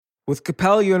With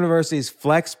Capella University's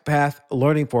FlexPath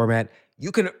learning format, you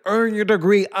can earn your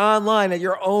degree online at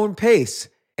your own pace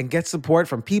and get support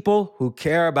from people who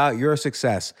care about your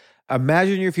success.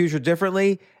 Imagine your future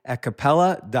differently at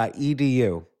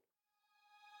capella.edu.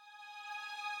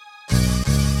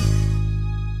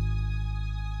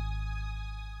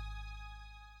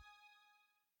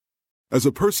 As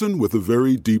a person with a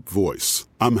very deep voice,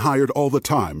 I'm hired all the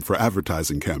time for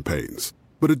advertising campaigns.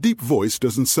 But a deep voice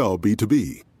doesn't sell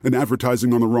B2B, and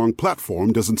advertising on the wrong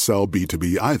platform doesn't sell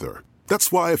B2B either.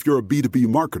 That's why if you're a B2B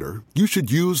marketer, you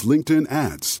should use LinkedIn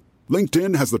ads.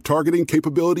 LinkedIn has the targeting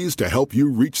capabilities to help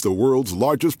you reach the world's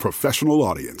largest professional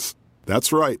audience.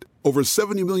 That's right, over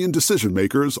 70 million decision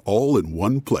makers all in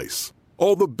one place.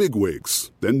 All the big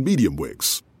wigs, then medium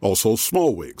wigs, also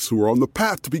small wigs who are on the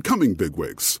path to becoming big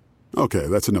wigs. Okay,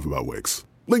 that's enough about wigs.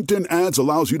 LinkedIn ads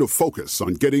allows you to focus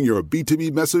on getting your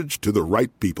B2B message to the right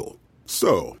people.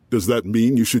 So, does that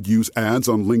mean you should use ads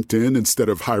on LinkedIn instead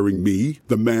of hiring me,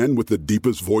 the man with the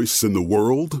deepest voice in the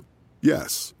world?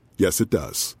 Yes. Yes, it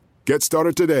does. Get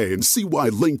started today and see why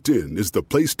LinkedIn is the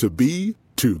place to be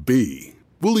to be.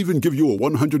 We'll even give you a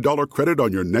 $100 credit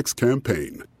on your next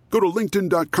campaign. Go to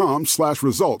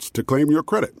linkedin.com/results to claim your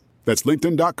credit. That's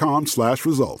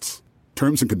linkedin.com/results.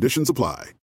 Terms and conditions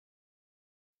apply.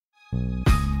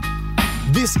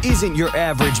 This isn't your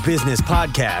average business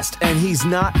podcast, and he's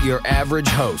not your average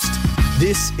host.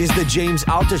 This is the James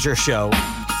Altucher Show.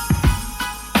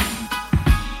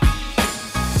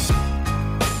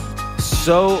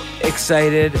 So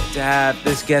excited to have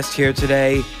this guest here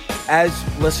today. As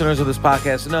listeners of this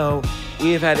podcast know,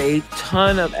 we have had a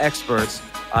ton of experts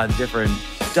on different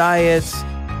diets,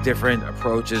 different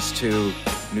approaches to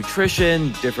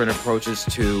nutrition, different approaches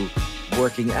to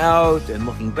working out and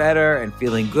looking better and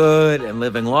feeling good and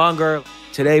living longer.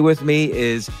 Today with me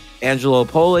is Angelo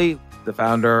Poli, the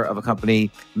founder of a company,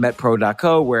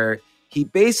 MetPro.co, where he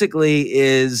basically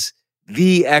is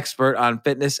the expert on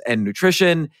fitness and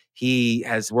nutrition. He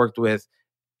has worked with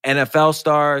NFL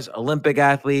stars, Olympic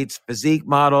athletes, physique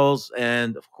models,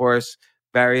 and of course,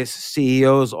 various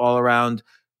CEOs all around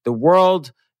the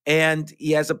world. And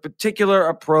he has a particular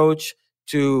approach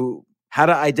to how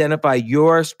to identify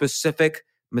your specific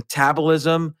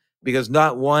metabolism, because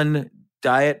not one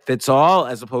diet fits all,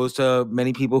 as opposed to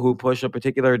many people who push a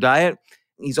particular diet.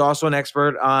 He's also an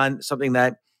expert on something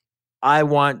that I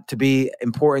want to be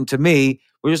important to me,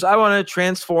 which is I want to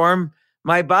transform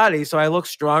my body so I look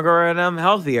stronger and I'm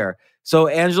healthier. So,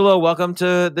 Angelo, welcome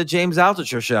to the James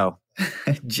Altucher Show.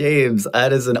 James,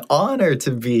 that is an honor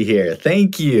to be here.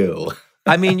 Thank you.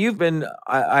 I mean,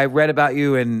 I read about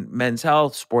you in Men's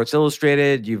Health, Sports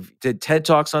Illustrated. You've did TED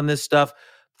Talks on this stuff.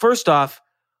 First off,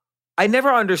 I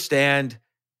never understand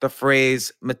the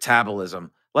phrase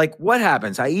metabolism. Like, what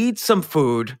happens? I eat some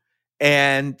food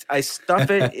and I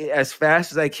stuff it as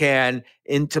fast as I can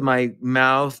into my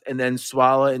mouth and then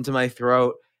swallow it into my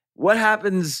throat. What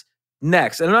happens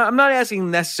next? And I'm not asking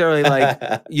necessarily like,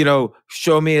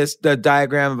 show me the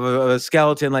diagram of a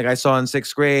skeleton like I saw in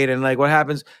 6th grade and like what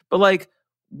happens. But like,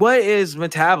 what is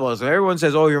metabolism? Everyone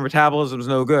says, oh, your metabolism is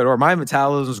no good, or my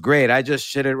metabolism is great. I just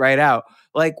shit it right out.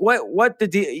 Like, what the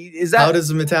deal is that? How does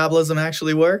the metabolism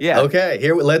actually work? Yeah. Okay,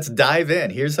 let's dive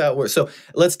in. Here's how it works. So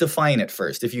let's define it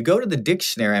first. If you go to the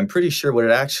dictionary, I'm pretty sure what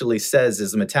it actually says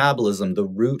is metabolism, the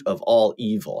root of all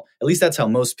evil. At least that's how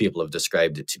most people have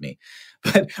described it to me.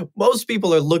 But most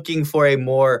people are looking for a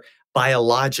more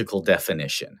biological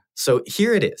definition. So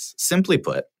here it is. Simply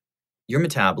put, your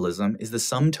metabolism is the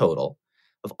sum total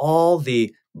of all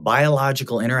the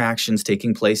biological interactions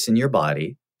taking place in your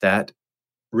body that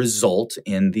result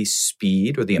in the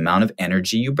speed or the amount of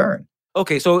energy you burn.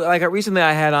 Okay, so like recently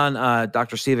I had on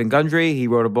Dr. Stephen Gundry. He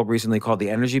wrote a book recently called The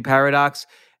Energy Paradox.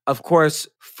 Of course,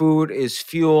 food is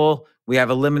fuel. We have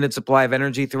a limited supply of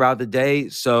energy throughout the day.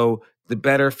 So the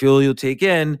better fuel you take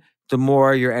in, the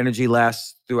more your energy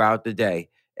lasts throughout the day.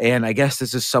 And I guess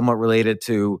this is somewhat related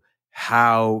to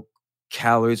how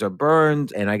calories are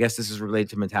burned. And I guess this is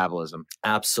related to metabolism.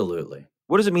 Absolutely.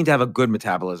 What does it mean to have a good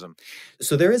metabolism?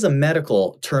 So there is a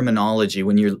medical terminology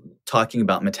when you're talking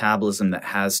about metabolism that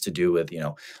has to do with,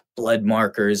 blood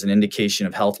markers and indication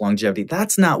of health longevity.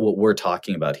 That's not what we're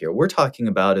talking about here. We're talking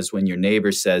about is when your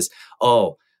neighbor says,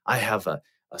 oh, I have a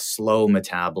slow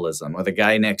metabolism, or the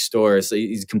guy next door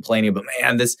he's complaining, but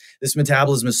man, this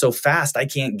metabolism is so fast, I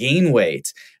can't gain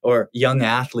weight. Or young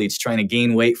athletes trying to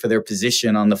gain weight for their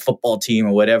position on the football team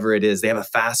or whatever it is, they have a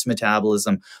fast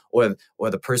metabolism. Or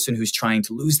the person who's trying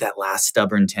to lose that last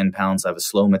stubborn 10 pounds have a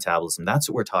slow metabolism. That's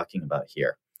what we're talking about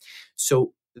here.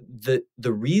 So the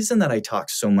reason that I talk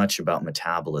so much about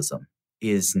metabolism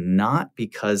is not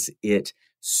because it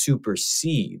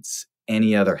supersedes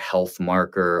any other health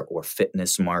marker or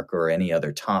fitness marker or any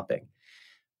other topic.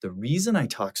 The reason I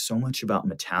talk so much about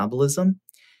metabolism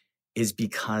is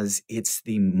because it's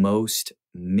the most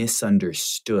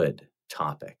misunderstood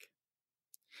topic.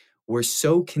 We're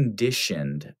so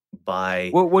conditioned by...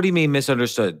 What do you mean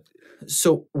misunderstood?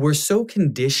 So we're so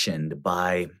conditioned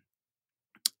by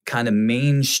kind of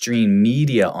mainstream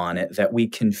media on it that we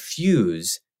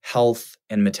confuse health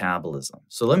and metabolism.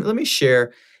 So let me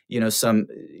share,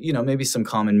 maybe some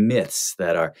common myths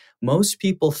that are... Most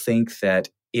people think that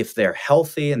if they're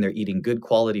healthy and they're eating good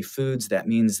quality foods, that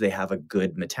means they have a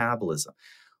good metabolism.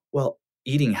 Well,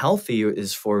 eating healthy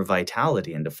is for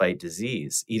vitality and to fight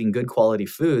disease. Eating good quality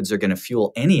foods are going to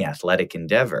fuel any athletic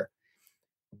endeavor.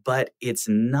 But it's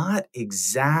not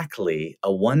exactly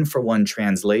a one-for-one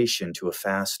translation to a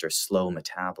fast or slow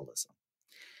metabolism.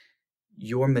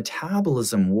 Your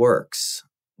metabolism works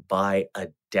by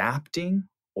adapting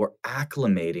or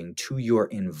acclimating to your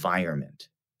environment,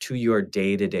 to your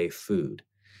day-to-day food.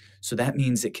 So that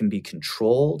means it can be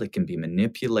controlled, it can be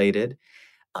manipulated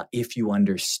if you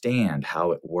understand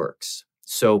how it works.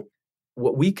 So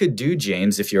what we could do,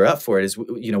 James, if you're up for it, is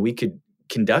we could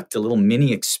conduct a little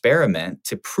mini experiment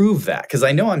to prove that. Because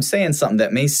I know I'm saying something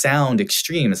that may sound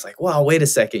extreme. It's like, wow, wait a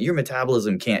second, your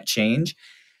metabolism can't change.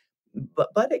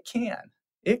 But it can.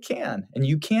 It can. And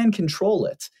you can control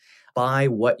it by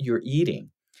what you're eating.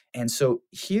 And so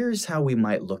here's how we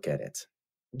might look at it.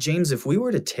 James, if we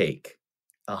were to take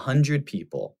 100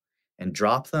 people and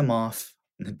drop them off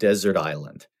on a deserted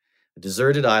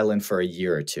island for a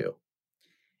year or two,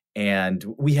 and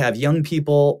we have young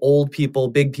people, old people,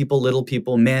 big people, little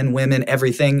people, men, women,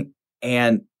 everything,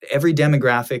 and every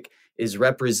demographic is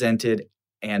represented,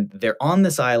 and they're on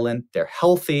this island, they're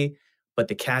healthy, but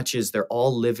the catch is they're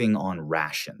all living on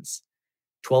rations,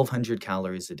 1,200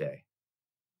 calories a day.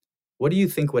 What do you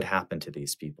think would happen to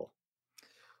these people?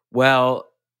 Well,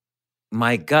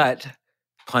 my gut,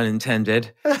 pun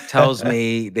intended, tells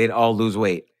me they'd all lose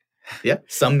weight. Yeah,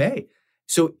 some may.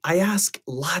 So I ask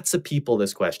lots of people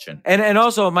this question. And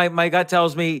also my gut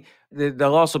tells me that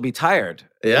they'll also be tired.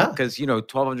 Yeah. Because,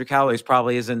 1,200 calories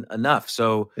probably isn't enough.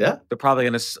 So yeah, they're probably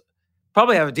going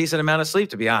to have a decent amount of sleep,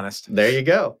 to be honest. There you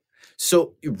go.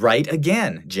 So right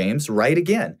again, James, right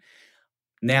again.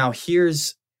 Now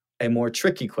here's a more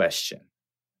tricky question.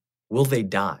 Will they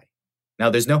die?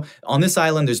 Now, on this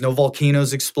island, there's no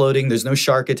volcanoes exploding. There's no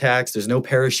shark attacks. There's no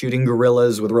parachuting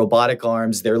gorillas with robotic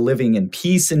arms. They're living in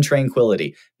peace and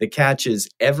tranquility. The catch is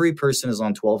every person is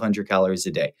on 1,200 calories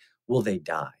a day. Will they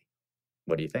die?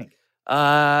 What do you think?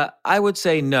 I would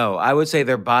say no. I would say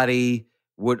their body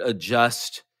would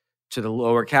adjust to the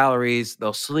lower calories.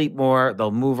 They'll sleep more.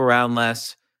 They'll move around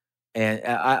less. And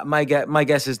my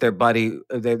guess is their body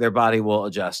will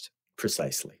adjust.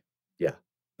 Precisely. Yeah.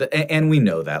 And we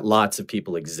know that lots of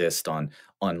people exist on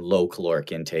low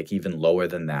caloric intake, even lower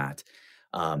than that.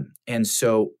 And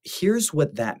so here's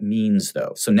what that means,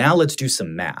 though. So now let's do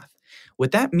some math.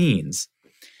 What that means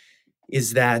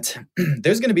is that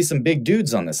there's going to be some big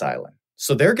dudes on this island.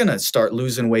 So they're going to start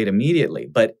losing weight immediately.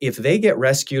 But if they get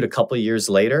rescued a couple of years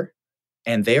later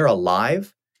and they're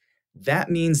alive,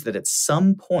 that means that at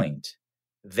some point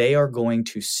they are going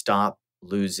to stop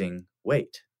losing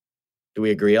weight. Do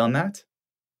we agree on that?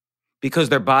 Because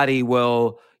their body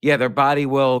will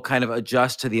kind of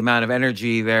adjust to the amount of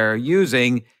energy they're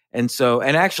using. And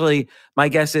actually, my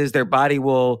guess is their body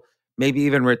will maybe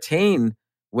even retain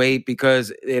weight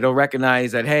because it'll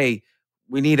recognize that, hey,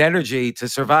 we need energy to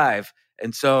survive.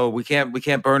 And so we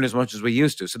can't burn as much as we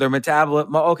used to. So their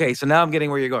metabolism, okay, so now I'm getting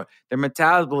where you're going. Their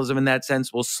metabolism in that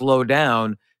sense will slow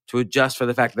down to adjust for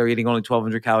the fact that they're eating only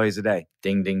 1,200 calories a day.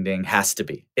 Ding, ding, ding. Has to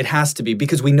be. It has to be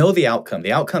because we know the outcome.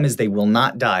 The outcome is they will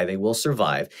not die. They will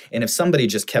survive. And if somebody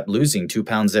just kept losing 2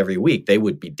 pounds every week, they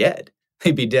would be dead.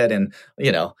 They'd be dead in,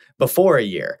 before a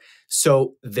year.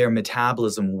 So their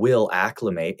metabolism will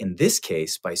acclimate, in this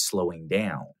case, by slowing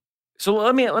down. So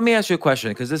let me ask you a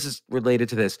question, because this is related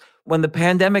to this. When the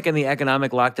pandemic and the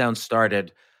economic lockdown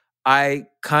started, I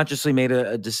consciously made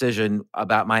a decision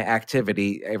about my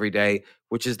activity every day,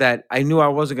 which is that I knew I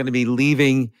wasn't going to be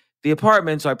leaving the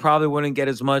apartment, so I probably wouldn't get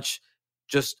as much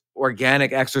just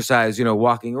organic exercise,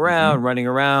 walking around, running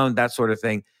around, that sort of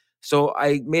thing. So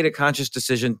I made a conscious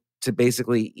decision to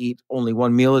basically eat only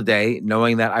one meal a day,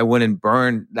 knowing that I wouldn't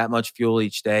burn that much fuel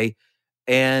each day.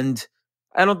 And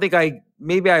I don't think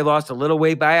maybe I lost a little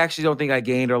weight, but I actually don't think I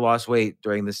gained or lost weight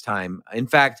during this time. In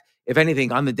fact, if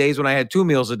anything, on the days when I had 2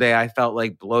 meals a day, I felt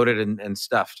like bloated and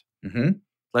stuffed. Mm-hmm.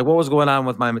 Like, what was going on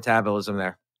with my metabolism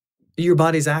there? Your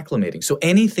body's acclimating. So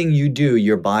anything you do,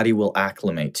 your body will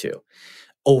acclimate to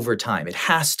over time. It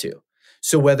has to.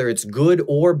 So whether it's good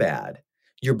or bad,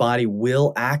 your body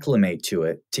will acclimate to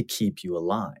it to keep you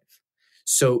alive.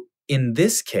 So in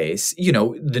this case,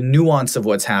 the nuance of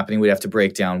what's happening, we'd have to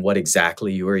break down what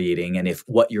exactly you were eating and if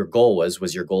what your goal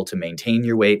was your goal to maintain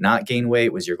your weight, not gain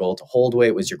weight? Was your goal to hold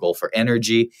weight? Was your goal for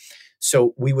energy?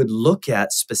 So we would look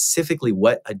at specifically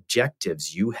what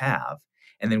objectives you have,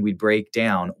 and then we'd break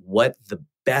down what the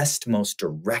best, most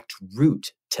direct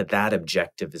route to that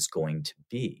objective is going to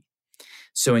be.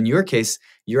 So in your case,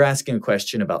 you're asking a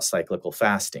question about cyclical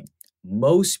fasting.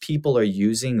 Most people are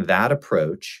using that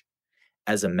approach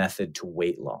as a method to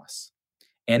weight loss.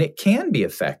 And it can be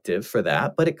effective for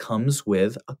that, but it comes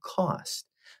with a cost.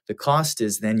 The cost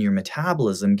is then your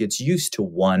metabolism gets used to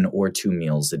 1 or 2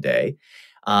 meals a day.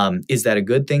 Is that a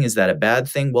good thing? Is that a bad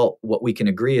thing? Well, what we can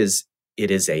agree is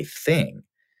it is a thing.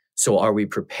 So are we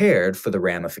prepared for the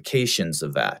ramifications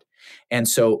of that? And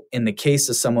so in the case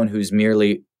of someone who's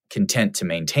merely content to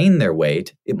maintain their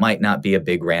weight, it might not be a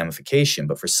big ramification.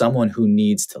 But for someone who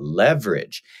needs to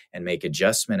leverage and make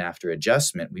adjustment after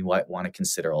adjustment, we might want to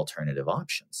consider alternative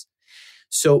options.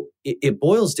 So it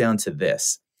boils down to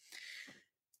this.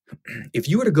 If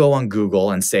you were to go on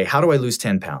Google and say, how do I lose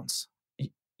 10 pounds?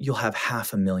 You'll have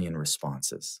 500,000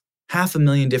 responses,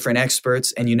 500,000 different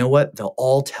experts. And you know what? They'll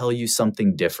all tell you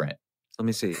something different. Let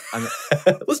me see.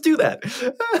 Let's do that.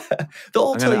 They'll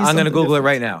all tell you something I'm going to Google different. it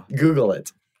right now. Google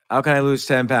it. How can I lose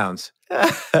 10 pounds?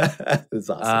 That's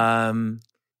awesome.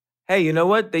 Hey, you know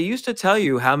what? They used to tell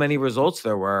you how many results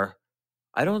there were.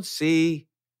 I don't see.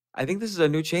 I think this is a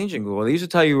new change in Google. They used to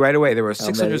tell you right away there were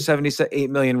 678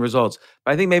 million results.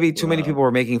 But I think maybe too many people were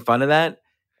making fun of that,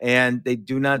 and they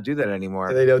do not do that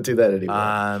anymore. They don't do that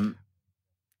anymore.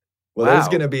 There's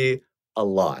going to be a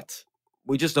lot.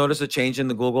 We just noticed a change in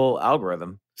the Google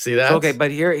algorithm. See that? So, okay,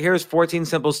 but here's 14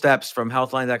 simple steps from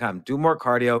healthline.com. Do more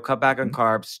cardio, cut back on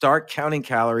carbs, start counting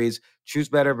calories, choose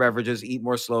better beverages, eat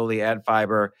more slowly, add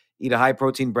fiber, eat a high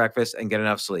protein breakfast, and get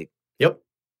enough sleep. Yep.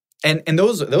 And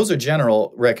those are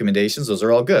general recommendations. Those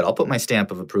are all good. I'll put my stamp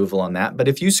of approval on that. But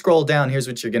if you scroll down, here's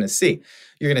what you're going to see.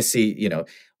 You're going to see,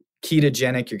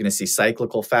 ketogenic, you're going to see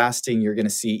cyclical fasting, you're going to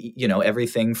see,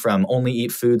 everything from only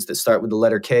eat foods that start with the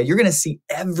letter K. You're going to see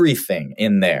everything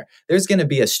in there. There's going to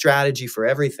be a strategy for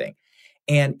everything.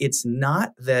 And it's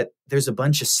not that there's a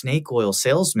bunch of snake oil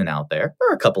salesmen out there. There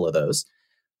are a couple of those.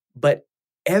 But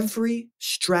every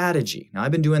strategy, now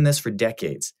I've been doing this for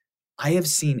decades, I have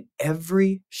seen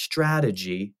every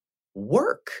strategy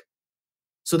work.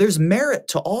 So there's merit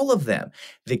to all of them.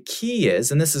 The key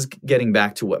is, and this is getting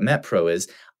back to what MetPro is,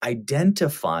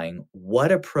 identifying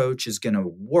what approach is going to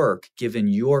work given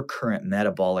your current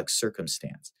metabolic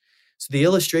circumstance. So the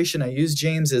illustration I use,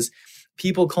 James, is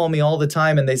people call me all the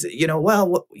time and they say,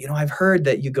 I've heard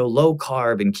that you go low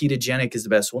carb and ketogenic is the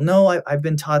best. Well, no, I've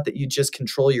been taught that you just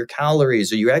control your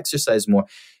calories or you exercise more.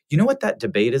 You know what that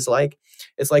debate is like?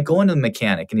 It's like going to the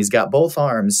mechanic and he's got both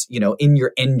arms, in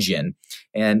your engine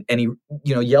and he,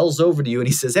 yells over to you and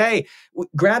he says, hey,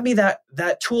 grab me that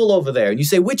tool over there. And you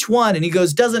say, which one? And he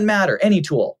goes, doesn't matter, any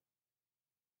tool.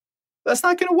 That's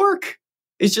not going to work.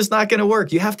 It's just not going to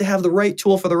work. You have to have the right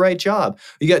tool for the right job.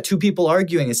 You got two people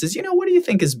arguing and says, what do you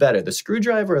think is better, the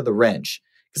screwdriver or the wrench?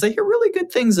 Because I hear really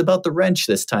good things about the wrench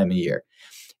this time of year.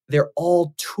 They're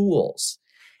all tools.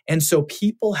 And so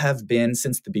people have been,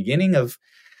 since the beginning of,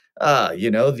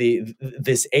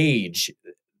 this age,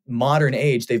 modern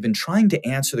age, they've been trying to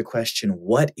answer the question,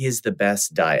 what is the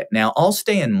best diet? Now, I'll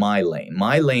stay in my lane.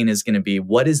 My lane is going to be,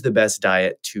 what is the best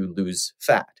diet to lose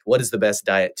fat? What is the best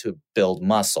diet to build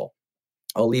muscle?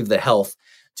 I'll leave the health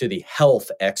to the health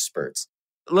experts.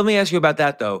 Let me ask you about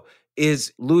that, though.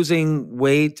 Is losing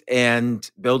weight and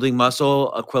building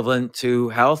muscle equivalent to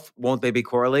health? Won't they be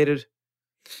correlated?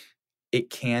 It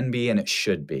can be and it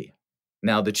should be.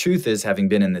 Now, the truth is, having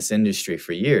been in this industry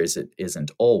for years, it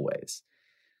isn't always.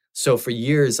 So for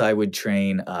years, I would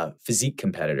train physique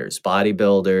competitors,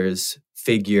 bodybuilders,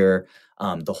 figure,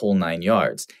 the whole 9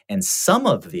 yards. And some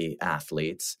of the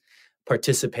athletes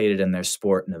participated in their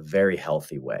sport in a very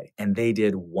healthy way, and they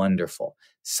did wonderful.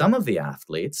 Some of the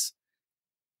athletes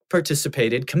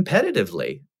participated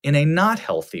competitively in a not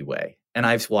healthy way. And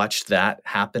I've watched that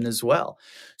happen as well.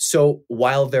 So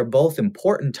while they're both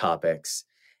important topics,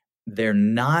 they're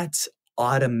not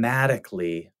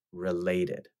automatically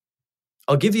related.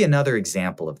 I'll give you another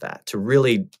example of that to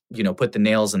really, put the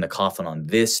nails in the coffin on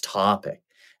this topic.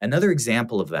 Another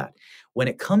example of that, when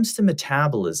it comes to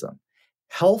metabolism,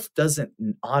 health doesn't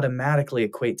automatically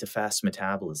equate to fast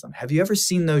metabolism. Have you ever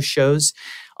seen those shows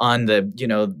on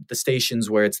the stations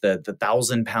where it's the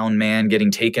 1,000-pound man getting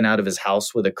taken out of his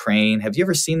house with a crane? Have you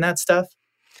ever seen that stuff?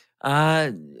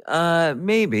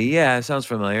 Maybe. Yeah, it sounds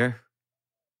familiar.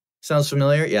 Sounds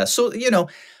familiar? Yeah. So,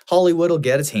 Hollywood will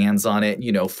get its hands on it,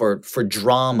 for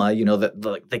drama,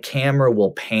 the camera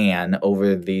will pan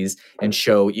over these and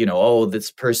show, oh,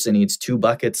 this person eats 2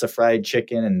 buckets of fried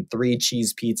chicken and 3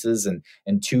 cheese pizzas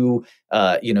and 2,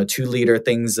 2-liter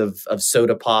things of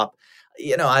soda pop.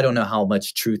 I don't know how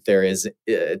much truth there is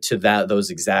to those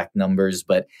exact numbers,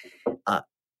 but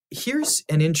here's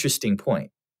an interesting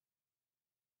point.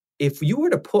 If you were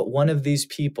to put one of these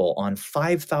people on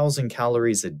 5,000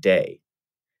 calories a day,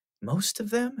 most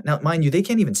of them, now mind you, they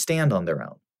can't even stand on their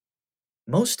own.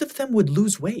 Most of them would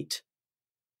lose weight.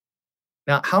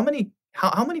 Now, how many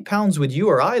pounds would you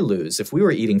or I lose if we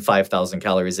were eating 5,000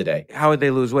 calories a day? How would they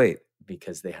lose weight?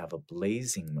 Because they have a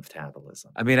blazing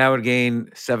metabolism. I mean, I would gain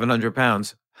 700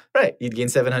 pounds. Right, you'd gain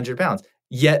 700 pounds.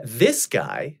 Yet this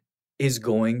guy is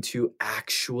going to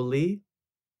actually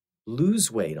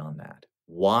lose weight on that.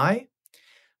 Why?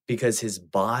 Because his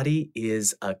body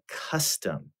is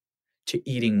accustomed to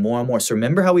eating more and more. So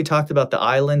remember how we talked about the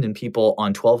island and people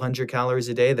on 1,200 calories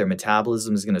a day, their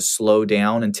metabolism is going to slow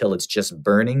down until it's just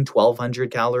burning 1,200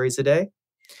 calories a day?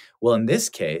 Well, in this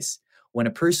case, when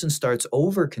a person starts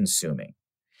over-consuming,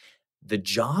 the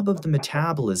job of the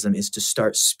metabolism is to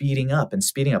start speeding up and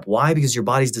speeding up. Why? Because your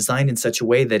body's designed in such a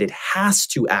way that it has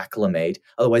to acclimate,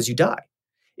 otherwise you die.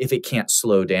 If it can't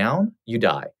slow down, you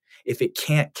die. If it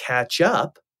can't catch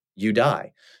up, you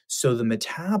die. So the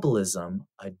metabolism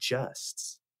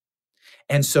adjusts.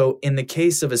 And so in the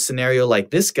case of a scenario like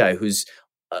this guy who's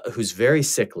very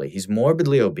sickly, he's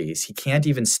morbidly obese, he can't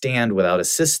even stand without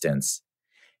assistance,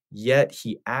 yet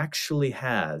he actually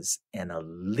has an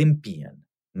Olympian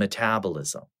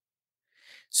metabolism.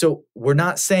 So we're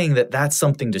not saying that that's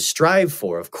something to strive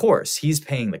for. Of course, he's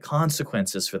paying the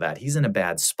consequences for that. He's in a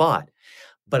bad spot.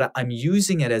 But I'm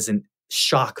using it as a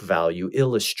shock value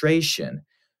illustration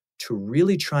to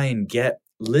really try and get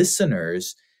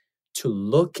listeners to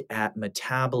look at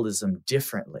metabolism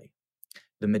differently.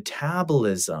 The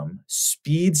metabolism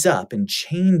speeds up and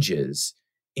changes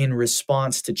in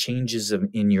response to changes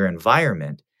in your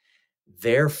environment.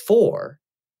 Therefore,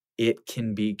 it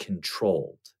can be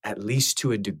controlled, at least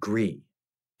to a degree.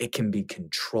 It can be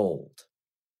controlled.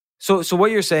 So what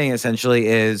you're saying essentially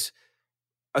is,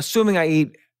 assuming I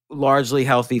eat largely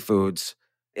healthy foods,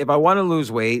 if I want to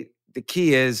lose weight, the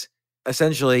key is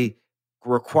essentially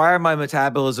require my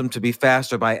metabolism to be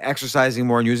faster by exercising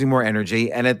more and using more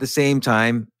energy, and at the same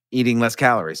time, eating less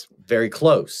calories. Very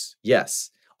close.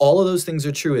 Yes. All of those things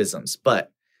are truisms,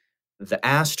 but the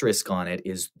asterisk on it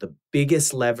is the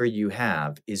biggest lever you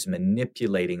have is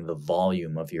manipulating the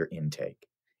volume of your intake,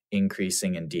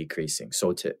 increasing and decreasing.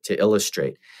 So to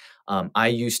illustrate, I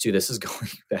used to, this is going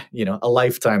back, a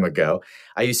lifetime ago,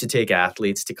 I used to take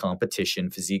athletes to competition,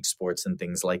 physique sports and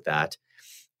things like that.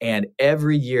 And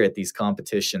every year at these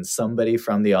competitions, somebody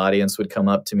from the audience would come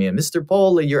up to me and, Mr.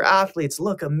 Poli, your athletes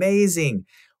look amazing.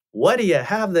 What do you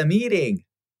have them eating?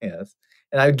 Yes.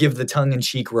 And I would give the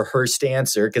tongue-in-cheek rehearsed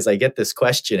answer because I get this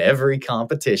question every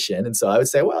competition. And so I would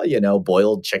say, well,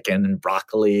 boiled chicken and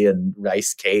broccoli and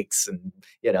rice cakes and,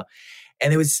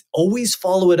 and it was always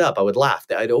follow it up. I would laugh.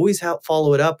 I'd always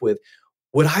follow it up with,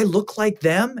 would I look like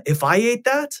them if I ate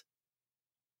that?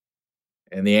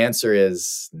 And the answer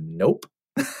is nope,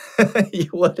 you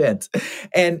wouldn't.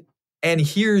 And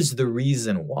here's the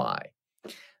reason why.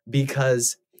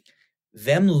 Because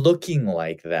them looking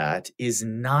like that is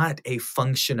not a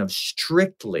function of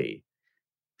strictly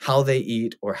how they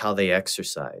eat or how they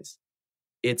exercise.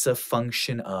 It's a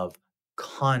function of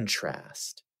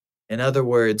contrast. In other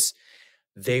words,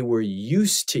 they were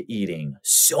used to eating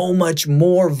so much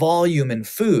more volume in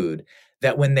food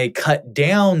that when they cut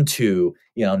down to,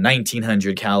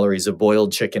 1,900 calories of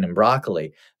boiled chicken and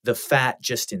broccoli, the fat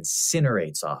just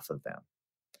incinerates off of them.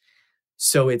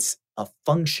 So it's a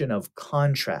function of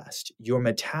contrast. Your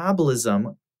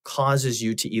metabolism causes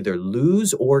you to either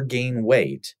lose or gain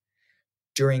weight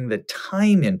during the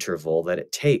time interval that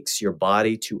it takes your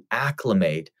body to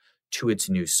acclimate to its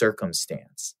new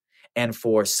circumstance. And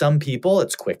for some people,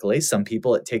 it's quickly. Some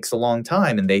people, it takes a long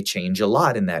time, and they change a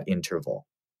lot in that interval.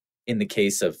 In the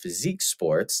case of physique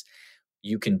sports,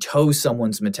 you can tow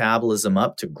someone's metabolism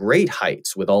up to great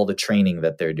heights with all the training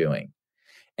that they're doing.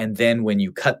 And then when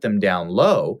you cut them down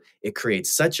low, it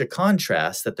creates such a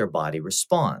contrast that their body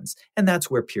responds. And that's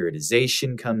where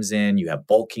periodization comes in. You have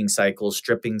bulking cycles,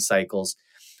 stripping cycles.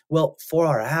 Well, for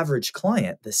our average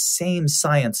client, the same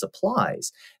science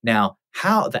applies. Now,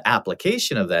 how the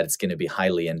application of that is going to be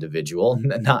highly individual.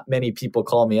 Not many people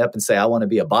call me up and say, I want to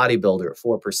be a bodybuilder at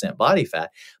 4% body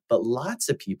fat, but lots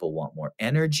of people want more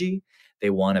energy. They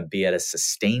want to be at a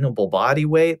sustainable body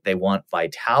weight. They want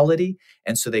vitality.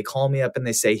 And so they call me up and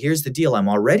they say, here's the deal. I'm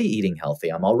already eating healthy.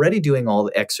 I'm already doing all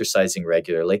the exercising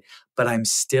regularly, but I'm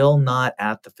still not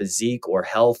at the physique or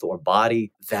health or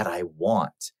body that I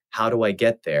want. How do I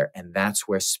get there? And that's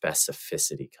where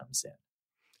specificity comes in.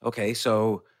 Okay,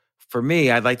 so for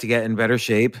me, I'd like to get in better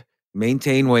shape,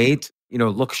 maintain weight,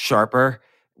 look sharper.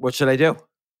 What should I do?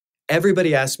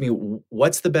 Everybody asks me,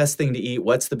 what's the best thing to eat?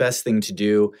 What's the best thing to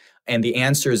do? And the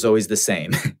answer is always the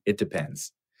same. It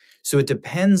depends. So it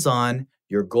depends on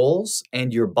your goals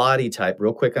and your body type.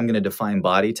 Real quick, I'm going to define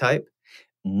body type.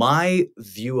 My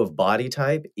view of body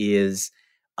type is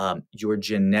your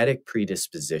genetic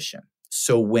predisposition.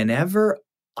 So whenever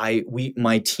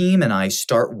my team and I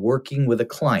start working with a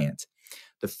client,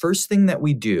 the first thing that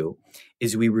we do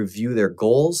is we review their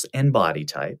goals and body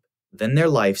type, then their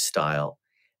lifestyle.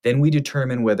 Then we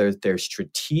determine whether they're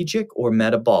strategic or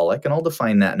metabolic, and I'll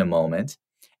define that in a moment.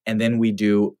 And then we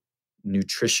do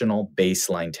nutritional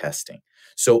baseline testing.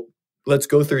 So let's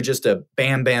go through just a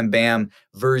bam, bam, bam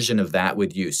version of that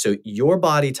with you. So your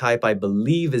body type, I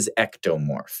believe, is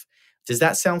ectomorph. Does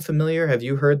that sound familiar? Have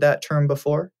you heard that term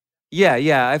before?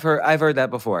 Yeah, I've heard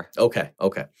that before. Okay.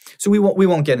 So we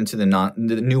won't get into the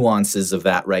nuances of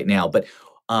that right now, but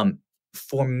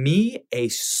for me, a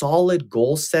solid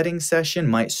goal setting session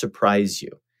might surprise you.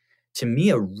 To me,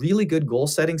 a really good goal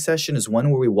setting session is one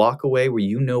where we walk away where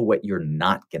you know what you're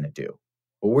not going to do,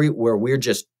 where we're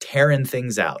just tearing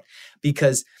things out.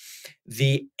 Because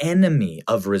the enemy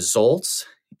of results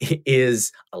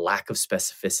is a lack of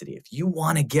specificity. If you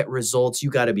want to get results, you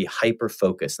got to be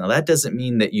hyper-focused. Now, that doesn't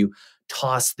mean that you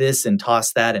toss this and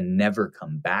toss that and never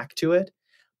come back to it.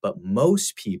 But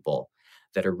most people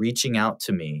that are reaching out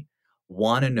to me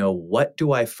want to know, what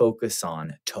do I focus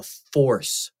on to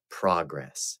force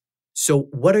progress? So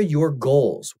what are your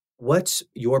goals? What's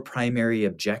your primary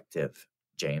objective,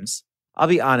 James? I'll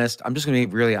be honest. I'm just going to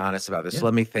be really honest about this. Yeah. So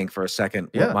let me think for a second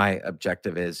what my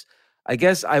objective is. I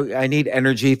guess I need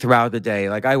energy throughout the day.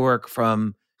 Like I work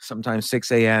from sometimes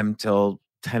 6 a.m. till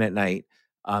 10 at night.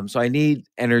 So I need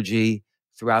energy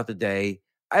throughout the day.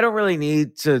 I don't really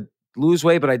need to lose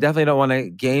weight, but I definitely don't want to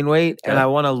gain weight. And I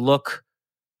want to look,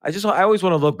 I always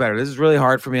want to look better. This is really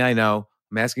hard for me. I know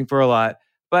I'm asking for a lot,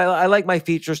 but I like my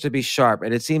features to be sharp.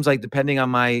 And it seems like depending on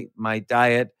my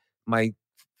diet, my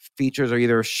features are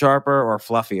either sharper or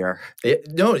fluffier.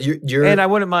 You're and I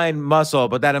wouldn't mind muscle,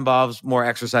 but that involves more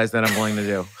exercise than I'm willing to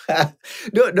do.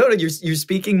 No, you're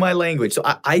speaking my language. So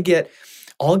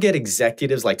I'll get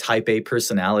executives, like type A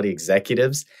personality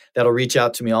executives, that'll reach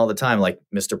out to me all the time. Like,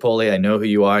 Mr. Poli, I know who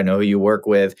you are. I know who you work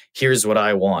with. Here's what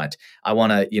I want. I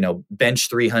want to, bench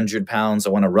 300 pounds. I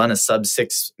want to run a sub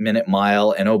 6-minute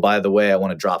mile. And oh, by the way, I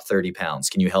want to drop 30 pounds.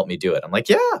 Can you help me do it? I'm like,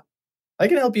 yeah, I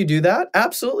can help you do that.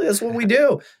 Absolutely. That's what we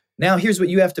do. Now, here's what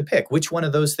you have to pick. Which one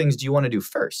of those things do you want to do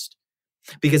first?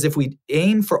 Because if we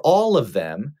aim for all of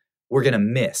them, we're going to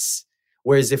miss.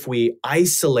 Whereas if we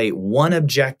isolate one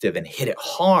objective and hit it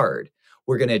hard,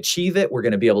 we're going to achieve it. We're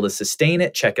going to be able to sustain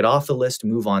it, check it off the list,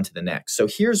 move on to the next. So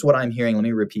here's what I'm hearing. Let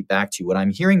me repeat back to you. What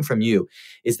I'm hearing from you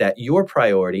is that your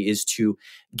priority is to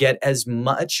get as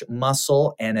much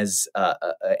muscle and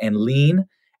and lean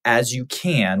as you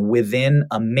can within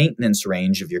a maintenance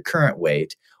range of your current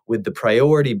weight, with the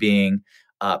priority being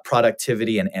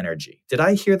productivity and energy. Did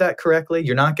I hear that correctly?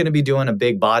 You're not going to be doing a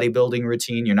big bodybuilding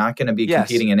routine. You're not going to be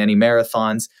competing in any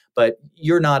marathons, but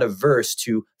you're not averse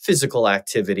to physical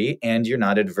activity and you're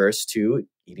not adverse to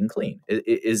eating clean.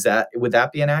 Would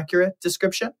that be an accurate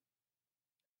description?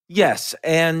 Yes.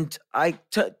 And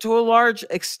to a large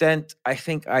extent, I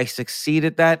think I succeed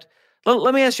at that.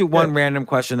 Let me ask you one random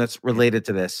question that's related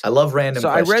to this. I love random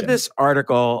questions. I read this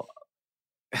article.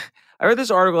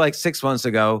 Like 6 months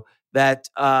ago that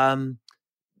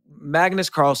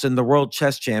Magnus Carlsen, the world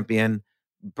chess champion,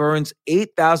 burns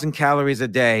 8,000 calories a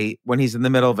day when he's in the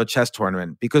middle of a chess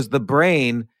tournament, because the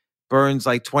brain burns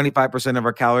like 25% of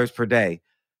our calories per day.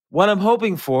 What I'm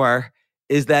hoping for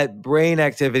is that brain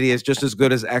activity is just as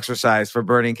good as exercise for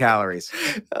burning calories.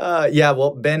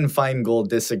 Well, Ben Feingold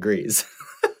disagrees.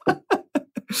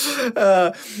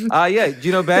 Do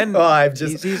you know Ben?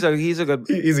 He's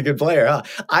a good player, huh?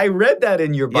 I read that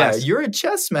in your bio. Yes. You're a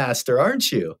chess master,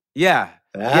 aren't you? Yeah.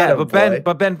 But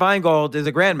Ben Feingold is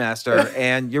a grandmaster,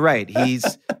 and you're right.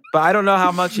 But I don't know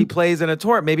how much he plays in a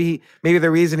tour. Maybe the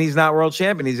reason he's not world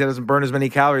champion is he doesn't burn as many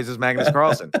calories as Magnus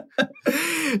Carlsen.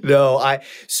 No,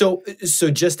 so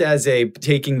just as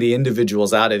taking the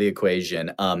individuals out of the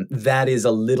equation, that is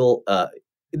a little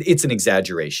it's an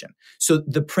exaggeration. So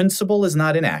the principle is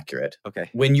not inaccurate. Okay.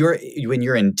 When you're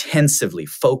intensively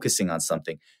focusing on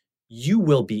something, you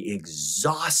will be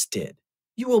exhausted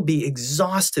you will be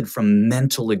exhausted from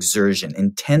mental exertion.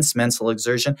 Intense mental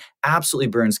exertion absolutely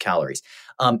burns calories.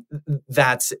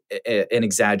 That's an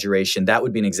exaggeration. That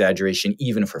would be an exaggeration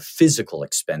even for physical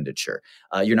expenditure.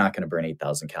 You're not going to burn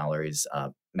 8,000 calories.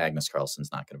 Magnus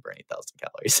Carlsen's not going to burn 8,000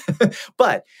 calories.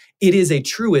 But it is a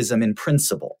truism in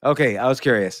principle. Okay, I was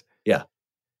curious. Yeah.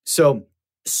 So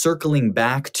circling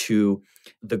back to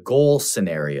the goal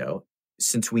scenario,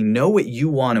 since we know what you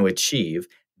want to achieve,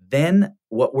 then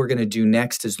what we're going to do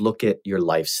next is look at your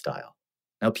lifestyle.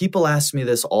 Now, people ask me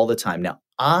this all the time. Now,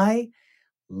 I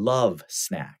love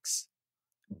snacks,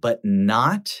 but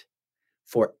not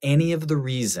for any of the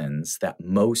reasons that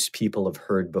most people have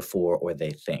heard before or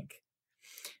they think.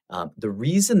 The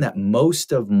reason that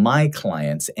most of my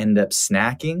clients end up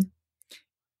snacking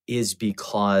is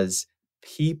because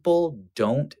people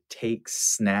don't take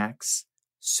snacks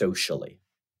socially.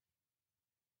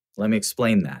 Let me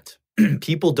explain that.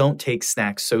 People don't take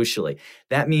snacks socially.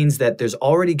 That means that there's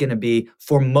already going to be,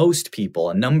 for most people,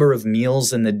 a number of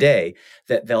meals in the day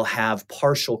that they'll have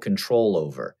partial control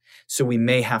over. So we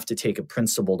may have to take a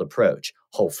principled approach.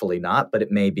 Hopefully not, but it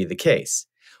may be the case.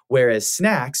 Whereas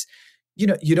snacks,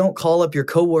 you don't call up your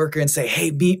coworker and say,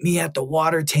 hey, meet me at the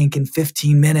water tank in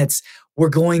 15 minutes. We're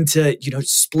going to,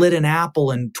 split an apple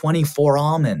and 24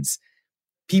 almonds.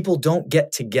 People don't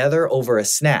get together over a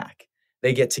snack.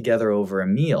 They get together over a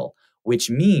meal, which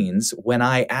means when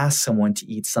I ask someone to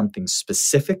eat something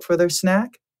specific for their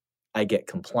snack, I get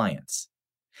compliance.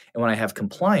 And when I have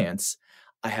compliance,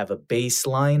 I have a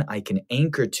baseline I can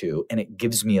anchor to, and it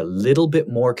gives me a little bit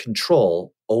more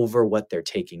control over what they're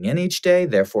taking in each day,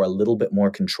 therefore a little bit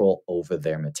more control over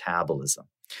their metabolism.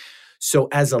 So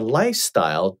as a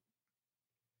lifestyle,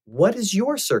 what is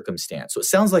your circumstance? So it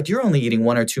sounds like you're only eating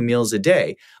 1 or 2 meals a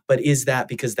day, but is that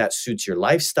because that suits your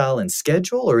lifestyle and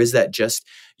schedule? Or is that just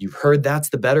you've heard that's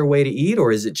the better way to eat?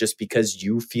 Or is it just because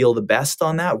you feel the best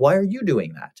on that? Why are you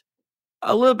doing that?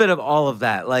 A little bit of all of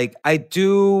that. Like, I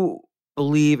do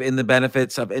believe in the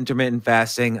benefits of intermittent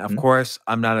fasting. Of course,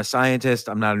 I'm not a scientist.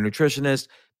 I'm not a nutritionist,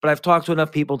 but I've talked to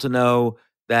enough people to know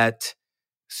that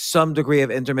some degree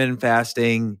of intermittent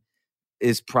fasting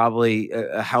is probably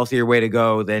a healthier way to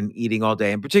go than eating all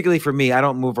day. And particularly for me, I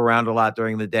don't move around a lot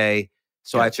during the day.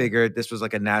 So I figured this was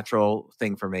like a natural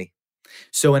thing for me.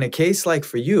 So in a case like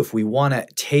for you, if we want to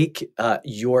take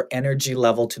your energy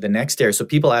level to the next area, so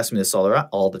people ask me this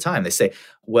all the time. They say,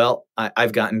 well,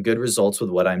 I've gotten good results with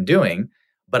what I'm doing,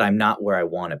 but I'm not where I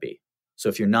want to be. So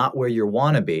if you're not where you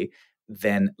want to be,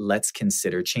 then let's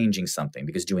consider changing something,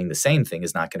 because doing the same thing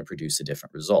is not going to produce a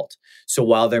different result. So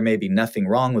while there may be nothing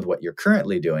wrong with what you're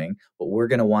currently doing, what we're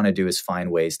going to want to do is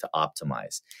find ways to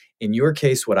optimize. In your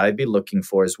case, what I'd be looking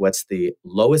for is what's the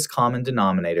lowest common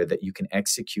denominator that you can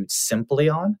execute simply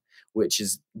on, which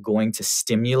is going to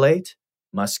stimulate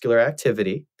muscular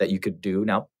activity that you could do.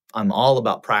 Now, I'm all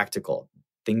about practical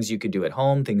things you could do at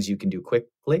home, things you can do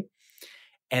quickly.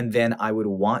 And then I would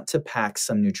want to pack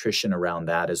some nutrition around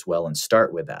that as well and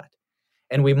start with that.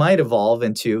 And we might evolve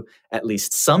into at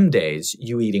least some days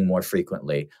you eating more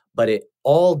frequently, but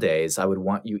all days I would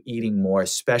want you eating more,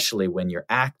 especially when you're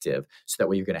active, so that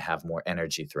way you're going to have more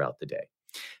energy throughout the day.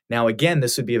 Now, again,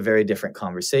 this would be a very different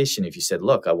conversation if you said,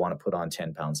 look, I want to put on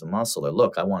 10 pounds of muscle, or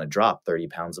look, I want to drop 30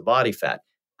 pounds of body fat.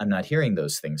 I'm not hearing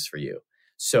those things for you.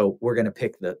 So we're going to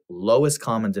pick the lowest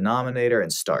common denominator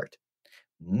and start.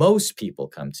 Most people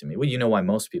come to me. Well, you know why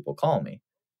most people call me.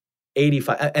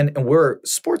 85, and we're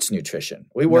sports nutrition.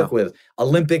 We work with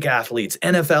Olympic athletes,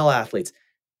 NFL athletes.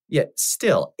 Yet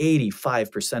still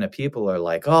 85% of people are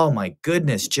like, oh my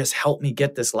goodness, just help me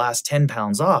get this last 10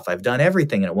 pounds off. I've done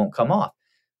everything and it won't come off.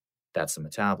 That's the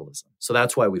metabolism. So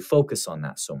that's why we focus on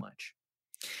that so much.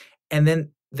 And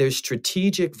then there's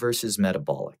strategic versus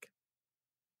metabolic.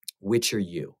 Which are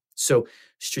you? So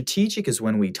strategic is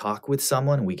when we talk with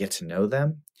someone and we get to know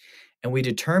them, and we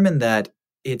determine that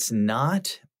it's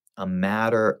not a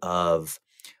matter of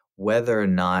whether or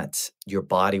not your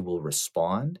body will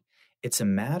respond. It's a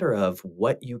matter of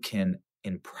what you can,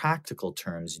 in practical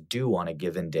terms, do on a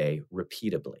given day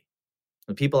repeatably.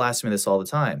 When people ask me this all the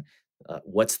time,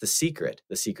 what's the secret?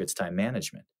 The secret's time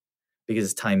management.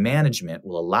 Because time management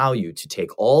will allow you to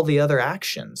take all the other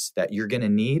actions that you're going to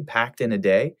need packed in a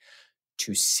day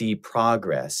to see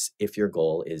progress if your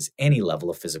goal is any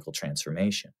level of physical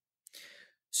transformation.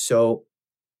 So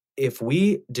if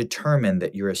we determine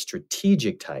that you're a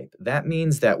strategic type, that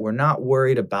means that we're not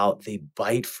worried about the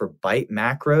bite for bite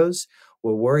macros.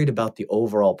 We're worried about the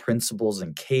overall principles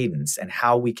and cadence and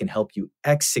how we can help you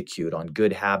execute on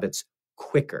good habits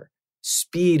quicker.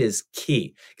 Speed is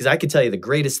key, because I could tell you the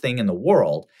greatest thing in the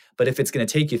world, but if it's going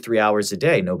to take you 3 hours a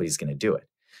day, nobody's going to do it.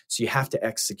 So you have to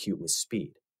execute with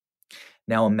speed.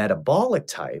 Now, a metabolic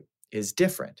type is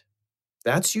different.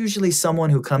 That's usually someone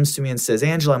who comes to me and says,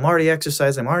 Angela, I'm already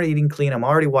exercising, I'm already eating clean, I'm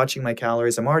already watching my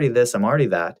calories, I'm already this, I'm already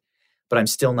that, but I'm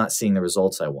still not seeing the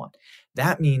results I want.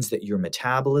 That means that your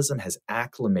metabolism has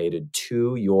acclimated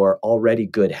to your already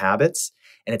good habits.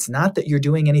 And it's not that you're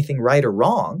doing anything right or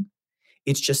wrong.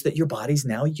 It's just that your body's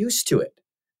now used to it,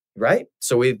 right?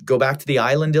 So we go back to the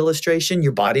island illustration.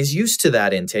 Your body's used to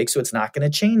that intake, so it's not going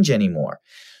to change anymore.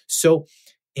 So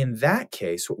in that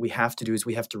case, what we have to do is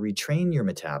we have to retrain your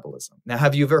metabolism. Now,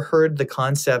 have you ever heard the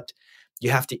concept,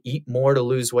 you have to eat more to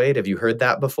lose weight? Have you heard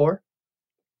that before?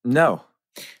 No.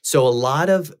 So a lot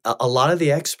of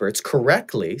the experts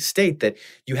correctly state that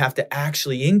you have to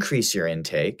actually increase your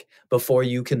intake before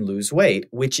you can lose weight,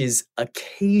 which is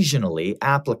occasionally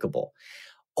applicable.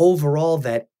 Overall,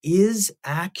 that is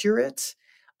accurate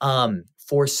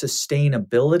for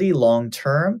sustainability long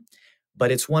term,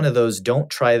 but it's one of those don't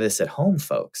try this at home,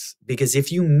 folks, because if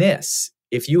you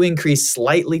increase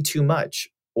slightly too much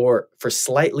or for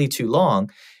slightly too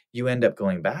long, you end up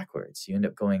going backwards. You end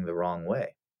up going the wrong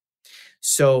way.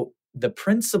 So the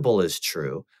principle is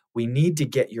true. We need to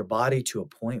get your body to a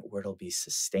point where it'll be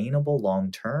sustainable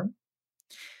long term.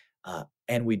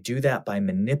 And we do that by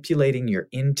manipulating your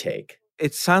intake.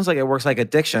 It sounds like it works like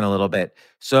addiction a little bit.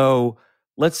 So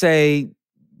let's say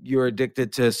you're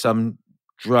addicted to some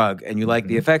drug and you like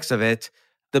the effects of it.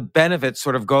 The benefits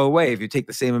sort of go away if you take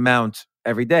the same amount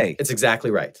every day. It's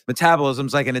exactly right.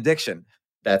 Metabolism's like an addiction.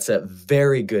 That's a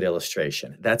very good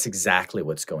illustration. That's exactly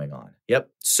what's going on.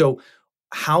 Yep. So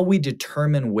how we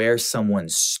determine where someone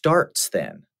starts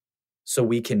then, so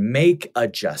we can make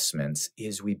adjustments,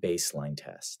 is we baseline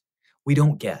test. We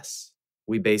don't guess.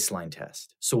 We baseline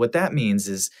test. So what that means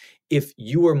is if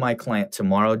you were my client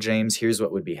tomorrow, James, here's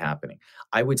what would be happening.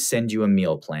 I would send you a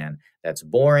meal plan that's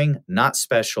boring, not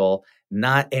special,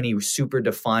 not any super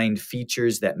defined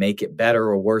features that make it better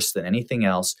or worse than anything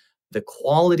else. The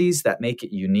qualities that make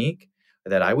it unique are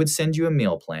that I would send you a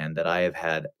meal plan that I have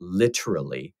had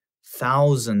literally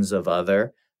thousands of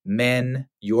other men,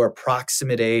 your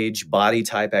approximate age, body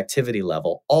type, activity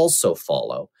level also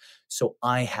follow. So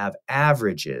I have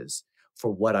averages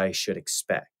for what I should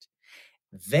expect.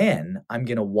 Then I'm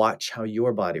going to watch how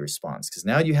your body responds, because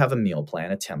now you have a meal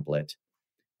plan, a template,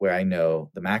 where I know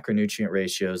the macronutrient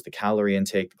ratios, the calorie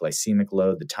intake, the glycemic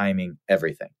load, the timing,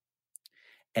 everything.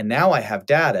 And now I have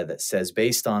data that says,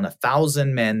 based on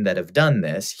 1,000 men that have done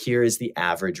this, here is the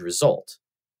average result.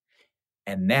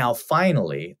 And now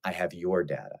finally, I have your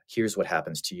data. Here's what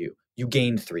happens to you. You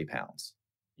gained 3 pounds.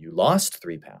 You lost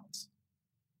 3 pounds.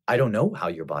 I don't know how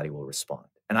your body will respond.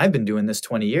 And I've been doing this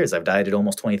 20 years. I've dieted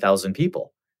almost 20,000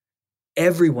 people.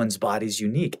 Everyone's body's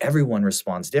unique. Everyone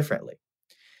responds differently.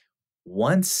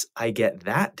 Once I get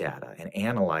that data and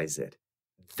analyze it,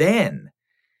 then,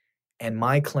 and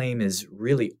my claim is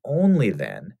really only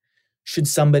then, should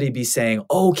somebody be saying,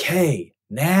 okay,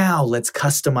 now let's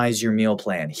customize your meal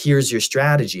plan. Here's your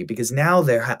strategy, because now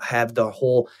they have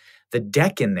the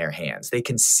deck in their hands. They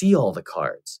can see all the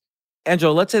cards.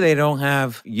 Angelo, let's say they don't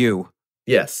have you.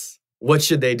 Yes. What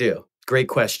should they do? Great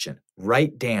question.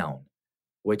 Write down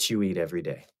what you eat every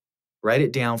day. Write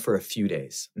it down for a few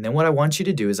days. And then what I want you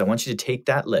to do is I want you to take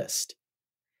that list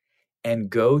and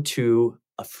go to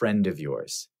a friend of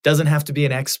yours. Doesn't have to be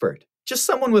an expert, just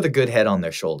someone with a good head on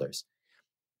their shoulders.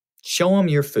 Show them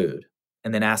your food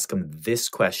and then ask them this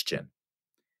question.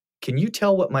 Can you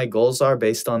tell what my goals are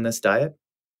based on this diet?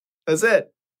 That's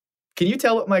it. Can you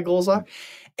tell what my goals are?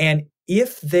 And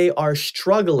if they are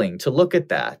struggling to look at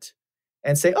that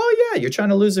and say, oh yeah, you're trying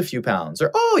to lose a few pounds, or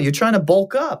oh, you're trying to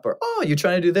bulk up, or oh, you're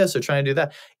trying to do this or trying to do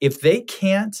that. If they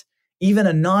can't, even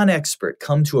a non-expert,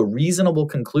 come to a reasonable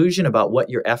conclusion about what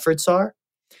your efforts are,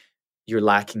 you're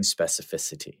lacking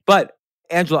specificity. But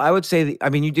Angelo, I would say,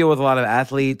 you deal with a lot of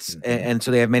athletes, and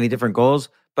so they have many different goals.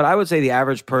 But I would say the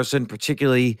average person,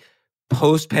 particularly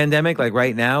post-pandemic, like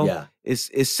right now,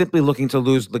 is simply looking to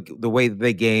lose the weight that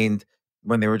they gained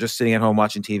when they were just sitting at home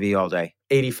watching TV all day.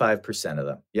 85% of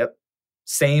them. Yep.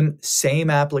 Same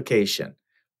application.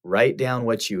 Write down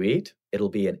what you eat. It'll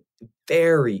be a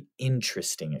very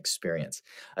interesting experience.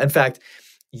 In fact,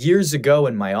 years ago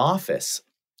in my office,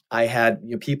 I had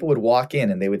people would walk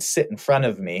in and they would sit in front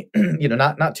of me,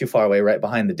 not too far away, right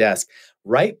behind the desk.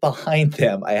 Right behind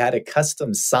them, I had a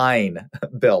custom sign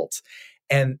built.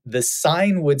 And the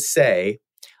sign would say,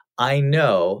 I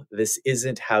know this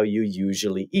isn't how you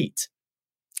usually eat.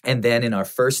 And then in our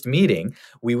first meeting,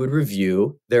 we would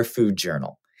review their food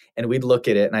journal. And we'd look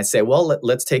at it and I'd say, well,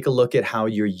 let's take a look at how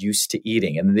you're used to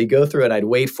eating. And then they go through it, I'd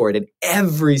wait for it. And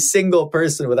every single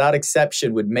person without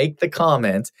exception would make the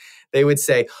comment They would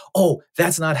say, "Oh,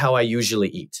 that's not how I usually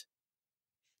eat."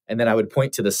 And then I would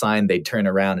point to the sign, they'd turn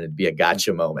around and it'd be a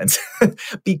gotcha moment.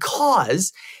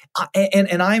 Because,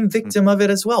 and I'm victim of it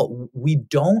as well. We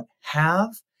don't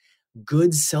have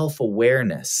good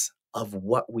self-awareness of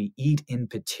what we eat in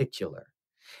particular,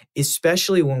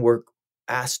 especially when we're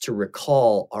asked to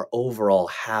recall our overall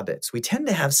habits. We tend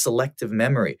to have selective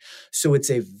memory. So it's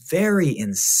a very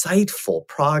insightful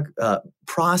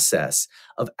process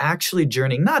of actually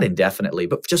journeying, not indefinitely,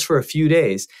 but just for a few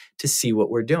days to see what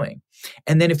we're doing.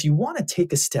 And then if you want to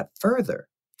take a step further,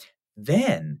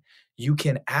 then you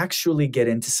can actually get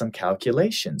into some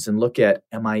calculations and look at,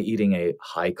 am I eating a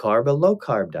high carb or low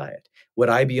carb diet? Would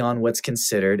I be on what's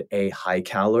considered a high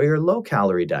calorie or low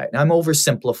calorie diet? Now, I'm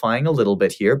oversimplifying a little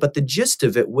bit here, but the gist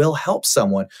of it will help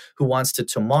someone who wants to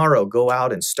tomorrow go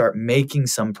out and start making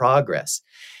some progress.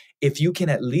 If you can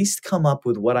at least come up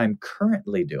with what I'm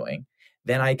currently doing,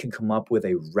 then I can come up with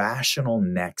a rational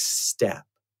next step.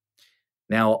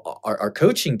 Now, our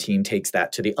coaching team takes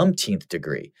that to the umpteenth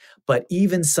degree, but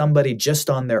even somebody just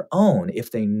on their own,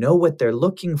 if they know what they're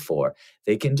looking for,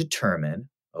 they can determine,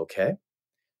 okay,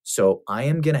 so I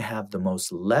am going to have the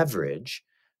most leverage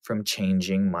from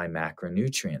changing my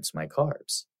macronutrients, my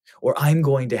carbs, or I'm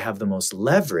going to have the most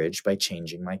leverage by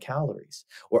changing my calories,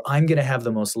 or I'm going to have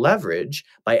the most leverage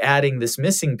by adding this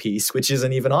missing piece, which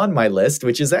isn't even on my list,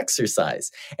 which is exercise.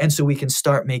 And so we can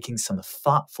start making some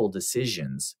thoughtful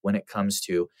decisions when it comes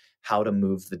to how to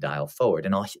move the dial forward.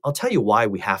 And I'll tell you why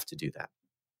we have to do that.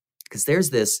 Because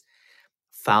there's this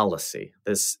fallacy,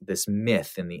 this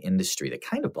myth in the industry that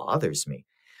kind of bothers me.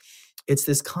 It's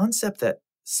this concept that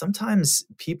sometimes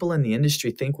people in the industry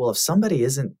think, well, if somebody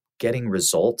isn't getting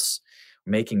results,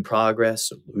 making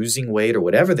progress, or losing weight, or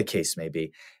whatever the case may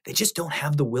be, they just don't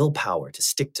have the willpower to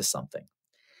stick to something.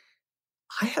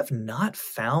 I have not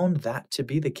found that to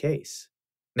be the case.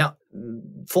 Now,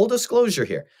 full disclosure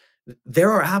here,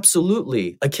 there are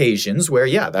absolutely occasions where,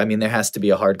 there has to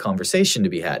be a hard conversation to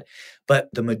be had. But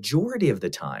the majority of the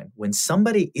time, when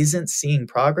somebody isn't seeing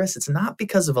progress, it's not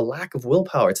because of a lack of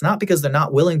willpower. It's not because they're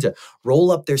not willing to roll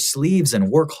up their sleeves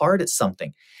and work hard at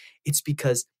something. It's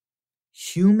because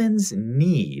humans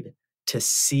need to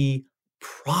see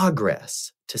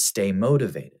progress to stay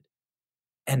motivated.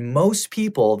 And most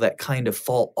people that kind of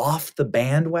fall off the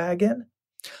bandwagon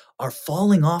are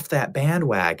falling off that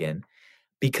bandwagon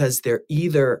because they're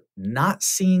either not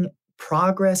seeing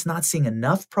progress, not seeing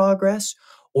enough progress,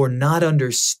 or not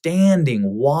understanding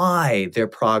why their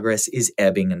progress is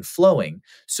ebbing and flowing.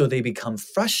 So they become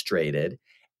frustrated,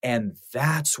 and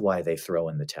that's why they throw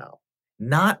in the towel.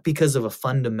 Not because of a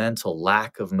fundamental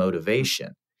lack of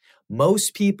motivation.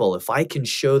 Most people, if I can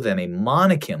show them a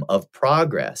monicum of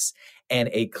progress and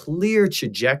a clear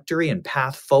trajectory and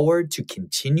path forward to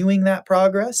continuing that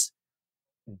progress,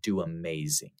 do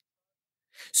amazing.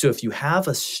 So if you have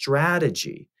a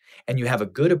strategy and you have a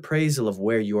good appraisal of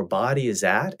where your body is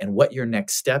at and what your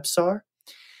next steps are,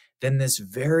 then this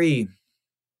very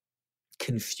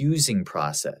confusing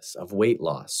process of weight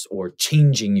loss or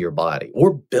changing your body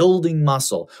or building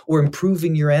muscle or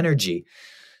improving your energy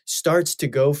starts to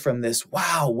go from this,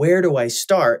 wow, where do I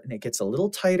start? And it gets a little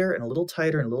tighter and a little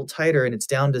tighter and a little tighter. And it's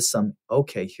down to some,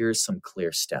 okay, here's some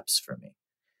clear steps for me.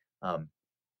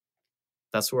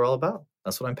 That's what we're all about.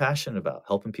 That's what I'm passionate about,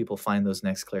 helping people find those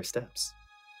next clear steps.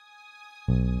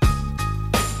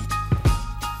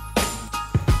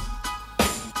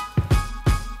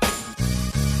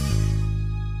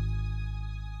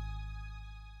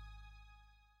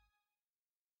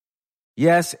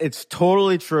 Yes, it's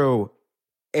totally true.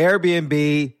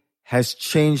 Airbnb has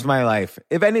changed my life.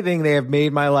 If anything, they have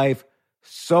made my life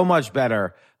so much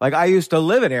better. Like, I used to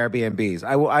live in Airbnbs.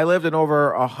 I lived in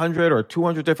over 100 or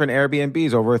 200 different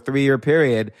Airbnbs over a 3-year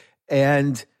period,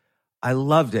 and I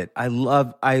loved it.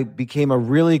 I became a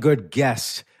really good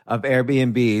guest of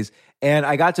Airbnbs, and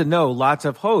I got to know lots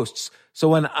of hosts. So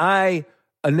when I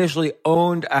initially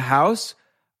owned a house,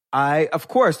 of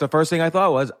course, the first thing I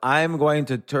thought was, I'm going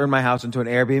to turn my house into an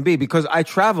Airbnb because I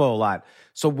travel a lot.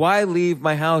 So why leave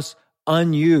my house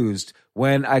unused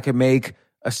when I could make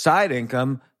a side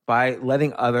income by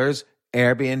letting others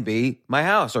Airbnb my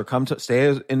house or come to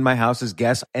stay in my house as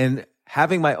guests? And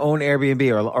having my own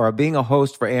Airbnb or being a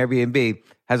host for Airbnb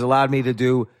has allowed me to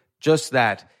do just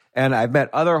that. And I've met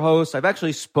other hosts. I've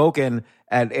actually spoken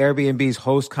at Airbnb's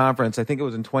host conference. I think it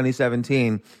was in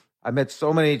 2017. I met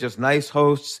so many just nice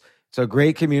hosts. It's a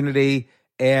great community.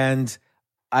 And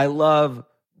I love,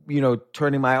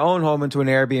 turning my own home into an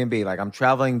Airbnb. Like, I'm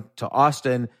traveling to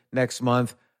Austin next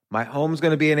month. My home's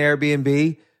going to be an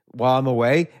Airbnb while I'm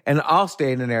away, and I'll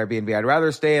stay in an Airbnb. I'd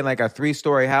rather stay in like a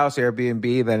 3-story house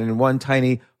Airbnb than in one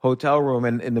tiny hotel room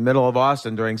in the middle of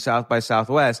Austin during South by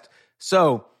Southwest.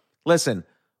 So listen,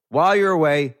 while you're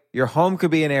away, your home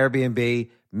could be an Airbnb.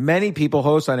 Many people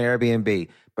host on Airbnb,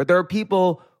 but there are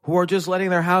people who are just letting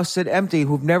their house sit empty,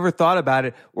 who've never thought about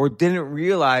it or didn't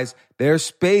realize their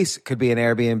space could be an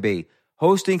Airbnb.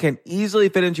 Hosting can easily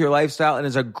fit into your lifestyle and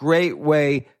is a great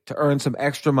way to earn some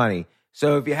extra money.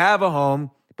 So if you have a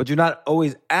home, but you're not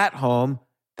always at home,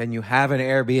 then you have an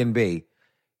Airbnb.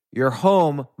 Your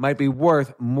home might be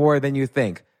worth more than you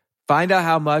think. Find out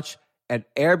how much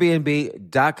at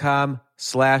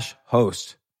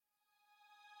airbnb.com/host.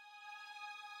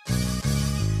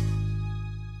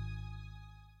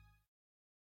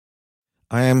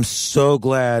 I am so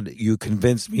glad you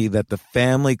convinced me that the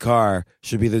family car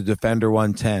should be the Defender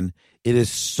 110. It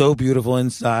is so beautiful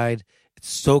inside. It's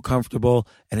so comfortable,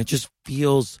 and it just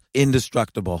feels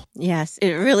indestructible. Yes,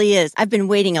 it really is. I've been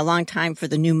waiting a long time for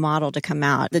the new model to come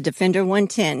out. The Defender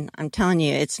 110, I'm telling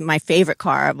you, it's my favorite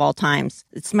car of all times.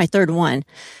 It's my third one.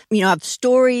 You know, I have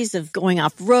stories of going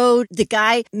off-road. The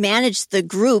guy managed the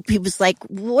group. He was like,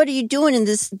 what are you doing in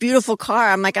this beautiful car?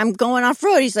 I'm like, I'm going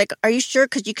off-road. He's like, are you sure?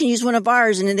 Because you can use one of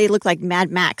ours. And then they look like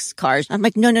Mad Max cars. I'm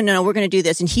like, no, we're going to do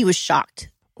this. And he was shocked.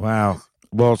 Wow.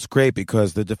 Well, it's great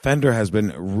because the Defender has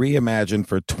been reimagined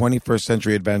for 21st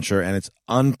century adventure, and its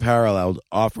unparalleled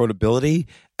off-road ability,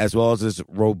 as well as its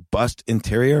robust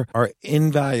interior, are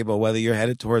invaluable whether you're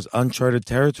headed towards uncharted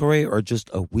territory or just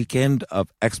a weekend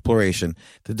of exploration.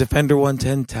 The Defender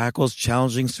 110 tackles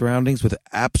challenging surroundings with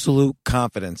absolute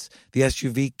confidence. The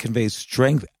SUV conveys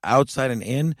strength outside and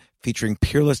in, featuring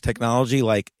peerless technology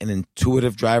like an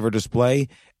intuitive driver display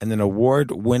and an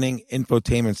award-winning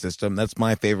infotainment system. That's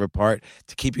my favorite part,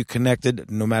 to keep you connected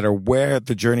no matter where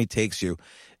the journey takes you.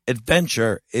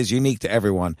 Adventure is unique to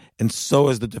everyone, and so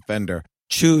is the Defender.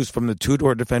 Choose from the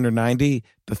 2-door Defender 90,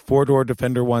 the 4-door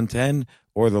Defender 110,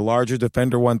 or the larger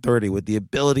Defender 130 with the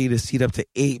ability to seat up to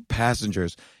 8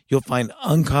 passengers. You'll find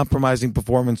uncompromising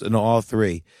performance in all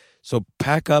three. So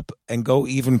pack up and go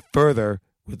even further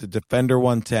with the Defender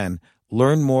 110.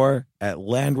 Learn more at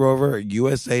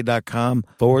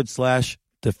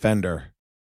LandRoverUSA.com/Defender.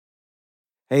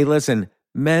 Hey, listen,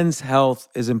 men's health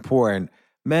is important.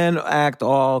 Men act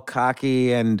all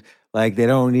cocky and like they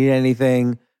don't need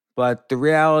anything. But the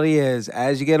reality is,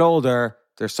 as you get older,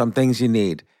 there's some things you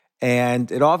need. And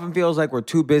it often feels like we're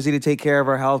too busy to take care of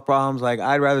our health problems. Like,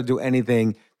 I'd rather do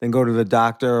anything than go to the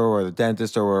doctor or the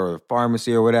dentist or the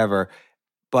pharmacy or whatever.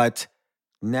 But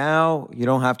now you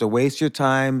don't have to waste your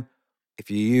time if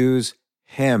you use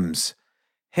HIMS.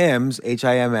 HIMS,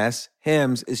 H-I-M-S,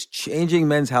 HIMS is changing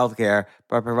men's healthcare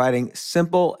by providing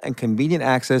simple and convenient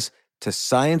access to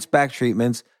science-backed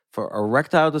treatments for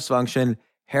erectile dysfunction,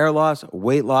 hair loss,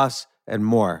 weight loss, and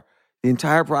more. The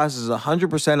entire process is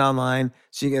 100% online,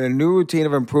 so you get a new routine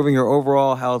of improving your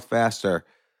overall health faster.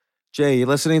 Jay, you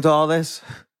listening to all this?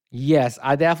 Yes,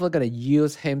 I definitely gonna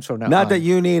use HIMS from now on. Not that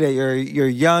you need it. You're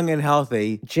young and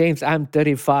healthy. James, I'm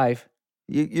 35.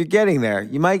 You're getting there.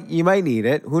 You might need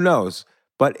it. Who knows?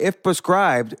 But if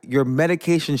prescribed, your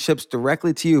medication ships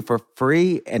directly to you for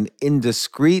free and in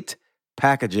discreet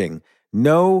packaging.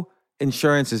 No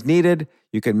insurance is needed.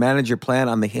 You can manage your plan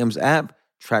on the HIMS app,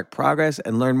 track progress,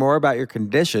 and learn more about your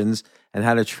conditions and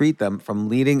how to treat them from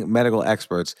leading medical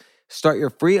experts. Start your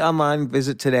free online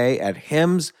visit today at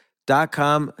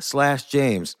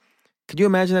hims.com/James. Could you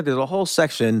imagine that? There's a whole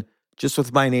section just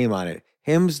with my name on it.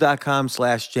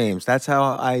 hims.com/James. That's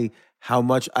how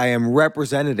much I am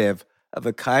representative of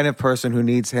the kind of person who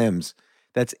needs HIMS.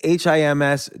 That's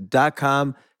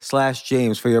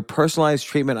hims.com/James for your personalized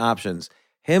treatment options.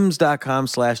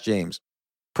 hims.com/James.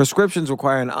 Prescriptions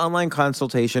require an online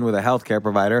consultation with a healthcare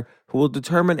provider who will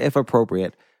determine if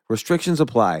appropriate. Restrictions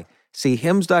apply. See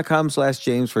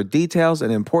hims.com/James for details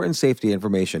and important safety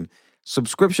information.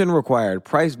 Subscription required.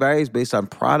 Price varies based on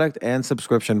product and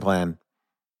subscription plan.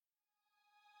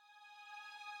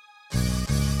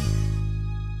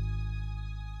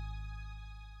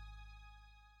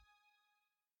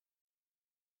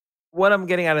 What I'm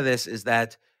getting out of this is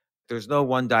that there's no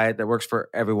one diet that works for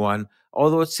everyone,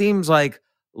 although it seems like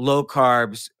low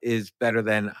carbs is better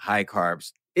than high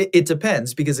carbs. It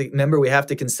depends, because remember, we have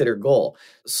to consider goal.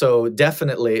 So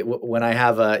definitely when I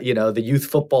have the youth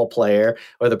football player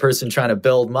or the person trying to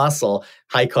build muscle,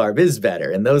 high carb is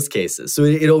better in those cases. So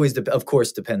it always, of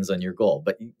course, depends on your goal.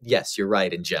 But yes, you're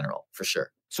right in general, for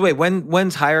sure. So wait,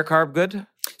 when's higher carb good?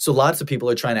 So lots of people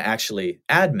are trying to actually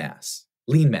add mass,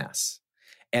 lean mass.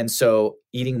 And so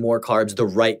eating more carbs, the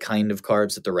right kind of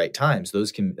carbs at the right times,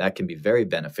 that can be very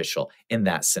beneficial in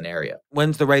that scenario.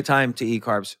 When's the right time to eat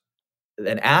carbs?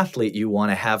 An athlete, you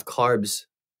want to have carbs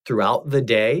throughout the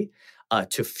day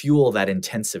to fuel that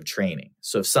intensive training.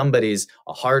 So if somebody's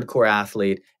a hardcore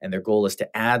athlete and their goal is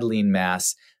to add lean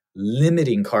mass,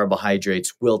 limiting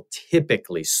carbohydrates will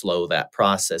typically slow that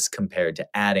process compared to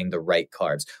adding the right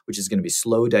carbs, which is going to be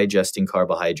slow digesting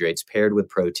carbohydrates paired with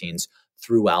proteins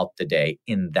throughout the day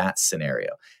in that scenario.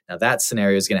 Now, that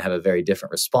scenario is going to have a very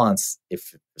different response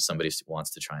if somebody wants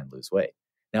to try and lose weight.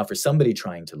 Now, for somebody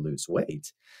trying to lose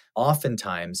weight,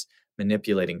 oftentimes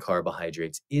manipulating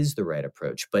carbohydrates is the right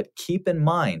approach. But keep in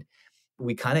mind,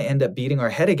 we kind of end up beating our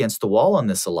head against the wall on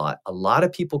this a lot. A lot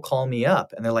of people call me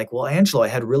up and they're like, well, Angelo, I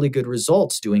had really good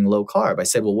results doing low carb. I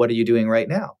said, well, what are you doing right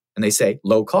now? And they say,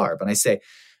 low carb. And I say,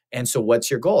 and so what's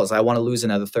your goal? Is I want to lose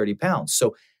another 30 pounds.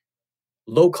 So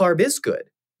low carb is good,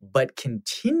 but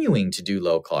continuing to do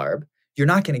low carb, you're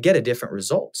not going to get a different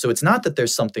result. So it's not that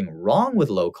there's something wrong with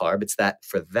low carb. It's that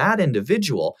for that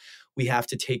individual, we have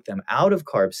to take them out of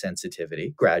carb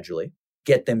sensitivity gradually,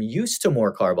 get them used to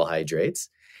more carbohydrates,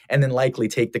 and then likely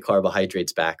take the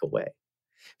carbohydrates back away.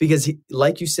 Because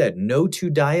like you said, no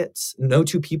two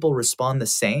people respond the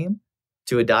same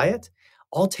to a diet.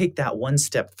 I'll take that one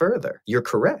step further. You're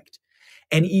correct.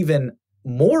 And even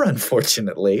more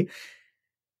unfortunately,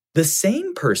 the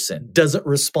same person doesn't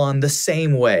respond the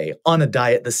same way on a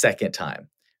diet the second time.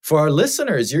 For our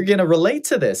listeners, you're going to relate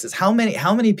to this. Is how many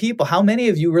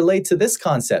of you relate to this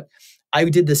concept? I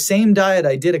did the same diet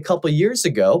I did a couple years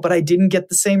ago, but I didn't get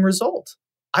the same result.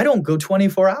 I don't go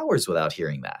 24 hours without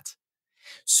hearing that.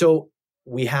 So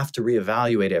we have to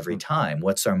reevaluate every time.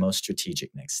 What's our most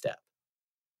strategic next step?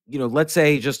 Let's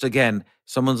say just again,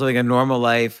 someone's living a normal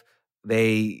life.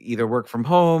 They either work from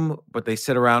home, but they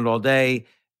sit around all day,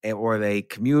 or they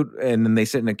commute and then they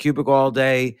sit in a cubicle all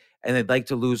day and they'd like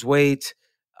to lose weight,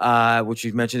 which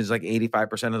you've mentioned is like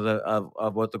 85%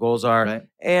 of what the goals are. Right.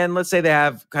 And let's say they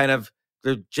have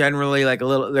they're generally like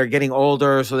they're getting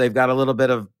older, so they've got a little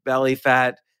bit of belly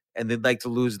fat and they'd like to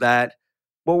lose that.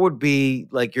 What would be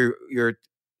like your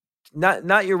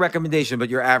not your recommendation, but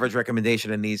your average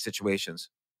recommendation in these situations?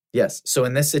 Yes. So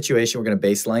in this situation, we're going to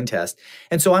baseline test.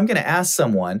 And so I'm going to ask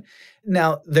someone,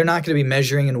 now they're not going to be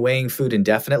measuring and weighing food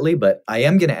indefinitely, but I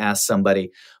am going to ask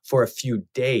somebody for a few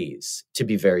days to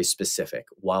be very specific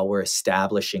while we're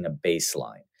establishing a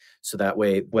baseline. So that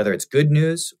way, whether it's good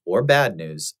news or bad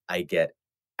news, I get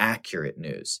accurate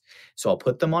news. So I'll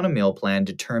put them on a meal plan,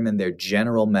 determine their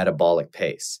general metabolic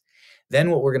pace.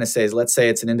 Then what we're going to say is, let's say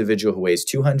it's an individual who weighs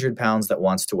 200 pounds that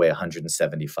wants to weigh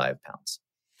 175 pounds.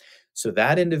 So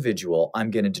that individual,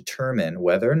 I'm going to determine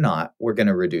whether or not we're going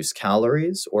to reduce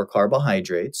calories or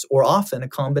carbohydrates, or often a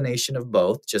combination of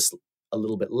both, just a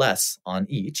little bit less on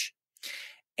each.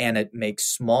 And it makes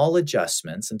small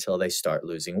adjustments until they start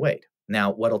losing weight.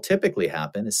 Now, what'll typically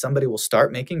happen is somebody will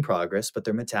start making progress, but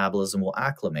their metabolism will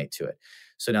acclimate to it.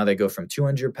 So now they go from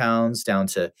 200 pounds down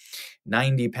to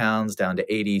 90 pounds, down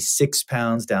to 86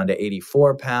 pounds, down to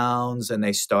 84 pounds, and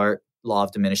they start law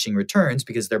of diminishing returns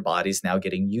because their body's now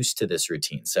getting used to this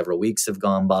routine. Several weeks have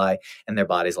gone by and their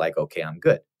body's like, okay, I'm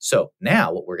good. So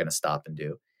now what we're going to stop and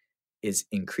do is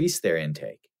increase their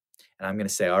intake. And I'm going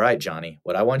to say, all right, Johnny,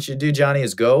 what I want you to do, Johnny,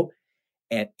 is go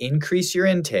and increase your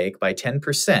intake by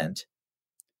 10%,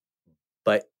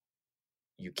 but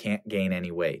you can't gain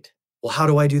any weight. Well, how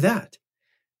do I do that?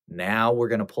 Now we're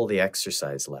going to pull the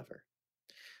exercise lever.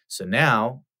 So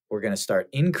now we're going to start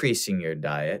increasing your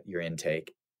diet, your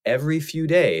intake, every few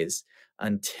days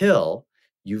until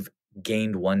you've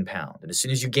gained 1 pound. And as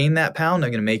soon as you gain that pound, I'm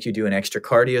going to make you do an extra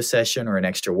cardio session or an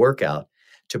extra workout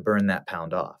to burn that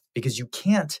pound off. Because you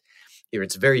can't,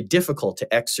 it's very difficult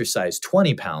to exercise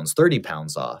 20 pounds, 30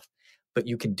 pounds off, but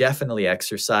you can definitely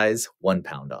exercise 1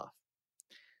 pound off.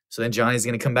 So then Johnny's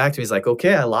going to come back to me. He's like,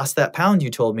 okay, I lost that pound you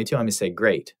told me to. I'm going to say,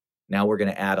 great. Now we're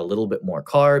going to add a little bit more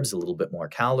carbs, a little bit more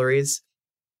calories,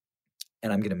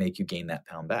 and I'm going to make you gain that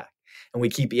pound back. And we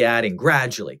keep adding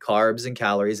gradually carbs and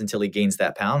calories until he gains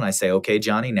that pound. And I say, okay,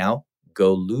 Johnny, now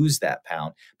go lose that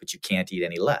pound, but you can't eat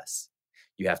any less.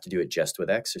 You have to do it just with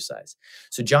exercise.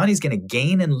 So Johnny's going to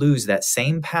gain and lose that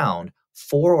same pound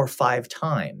 4 or 5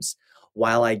 times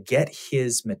while I get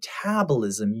his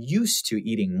metabolism used to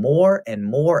eating more and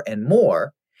more and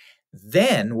more.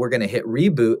 Then we're going to hit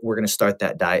reboot. We're going to start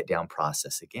that diet down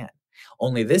process again.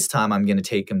 Only this time I'm going to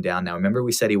take him down. Now, remember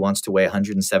we said he wants to weigh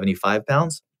 175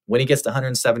 pounds? When he gets to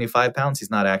 175 pounds, he's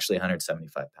not actually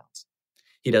 175 pounds.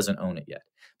 He doesn't own it yet.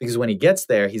 Because when he gets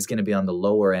there, he's going to be on the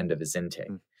lower end of his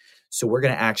intake. So we're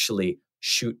going to actually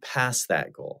shoot past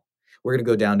that goal. we're going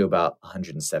to go down to about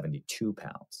 172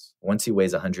 pounds. Once he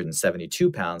weighs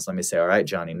 172 pounds, let me say, all right,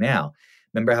 Johnny, now,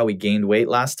 remember how we gained weight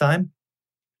last time?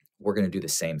 We're going to do the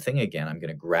same thing again. I'm going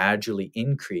to gradually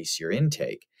increase your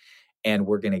intake, and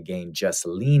we're going to gain just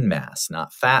lean mass,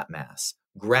 not fat mass,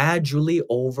 gradually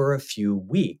over a few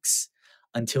weeks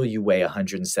until you weigh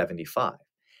 175.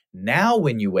 Now,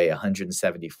 when you weigh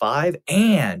 175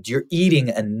 and you're eating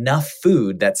enough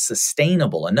food that's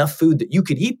sustainable, enough food that you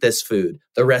could eat this food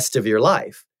the rest of your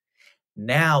life,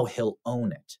 now he'll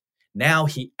own it. Now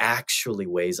he actually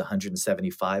weighs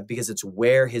 175 because it's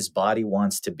where his body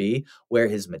wants to be, where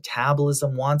his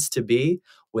metabolism wants to be,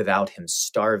 without him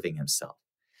starving himself.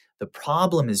 The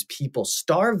problem is people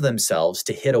starve themselves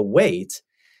to hit a weight,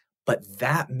 but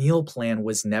that meal plan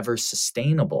was never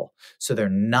sustainable. So they're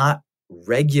not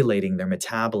regulating their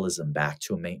metabolism back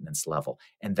to a maintenance level.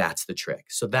 And that's the trick.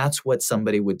 So that's what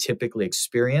somebody would typically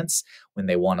experience when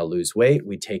they want to lose weight.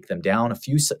 We take them down a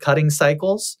few cutting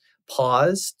cycles,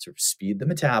 pause to speed the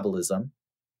metabolism,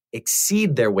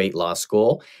 exceed their weight loss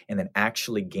goal, and then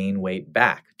actually gain weight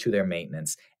back to their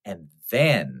maintenance. And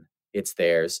then it's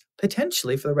theirs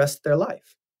potentially for the rest of their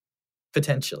life.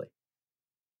 Potentially.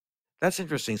 That's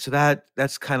interesting. So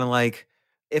that's kind of like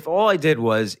if all I did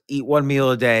was eat one meal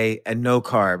a day and no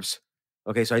carbs.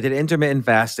 Okay, so I did intermittent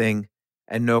fasting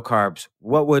and no carbs.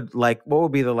 What would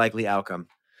be the likely outcome?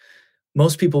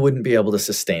 Most people wouldn't be able to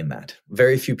sustain that.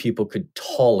 Very few people could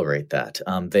tolerate that.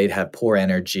 They'd have poor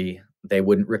energy, they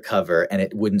wouldn't recover, and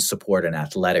it wouldn't support an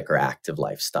athletic or active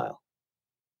lifestyle.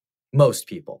 Most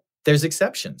people. There's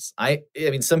exceptions. I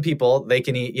mean, some people, they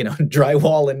can eat,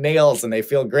 drywall and nails and they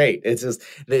feel great. It's just,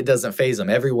 it doesn't faze them.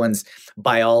 Everyone's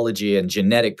biology and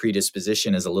genetic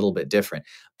predisposition is a little bit different.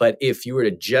 But if you were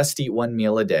to just eat one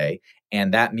meal a day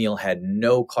and that meal had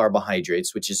no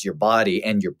carbohydrates, which is your body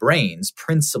and your brain's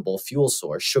principal fuel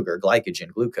source, sugar,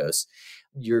 glycogen, glucose,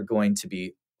 you're going to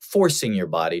be forcing your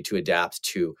body to adapt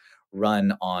to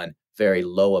run on very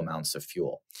low amounts of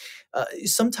fuel.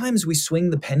 Sometimes we swing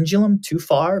the pendulum too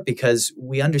far because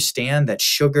we understand that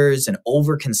sugars and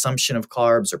overconsumption of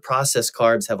carbs or processed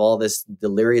carbs have all this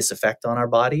delirious effect on our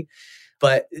body.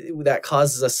 But that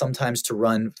causes us sometimes to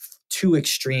run too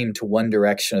extreme to one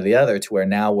direction or the other, to where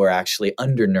now we're actually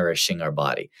undernourishing our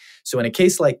body. So in a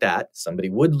case like that, somebody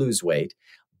would lose weight,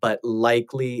 but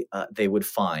likely they would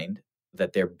find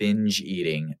that they're binge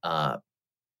eating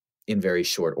in very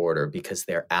short order because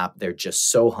they're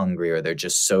just so hungry or they're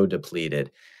just so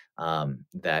depleted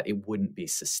that it wouldn't be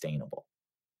sustainable.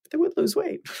 But they would lose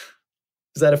weight.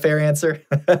 Is that a fair answer?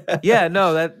 Yeah,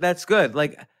 no, that's good.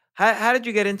 Like, how did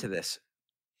you get into this?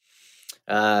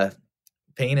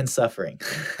 Pain and suffering.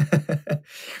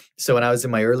 So when I was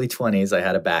in my early 20s, I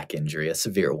had a back injury, a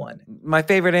severe one. My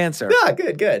favorite answer. Yeah,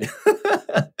 good.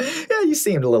 Yeah, you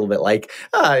seemed a little bit like,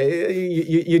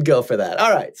 you'd go for that.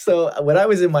 All right. So when I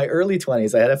was in my early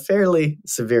 20s, I had a fairly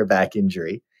severe back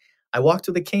injury. I walked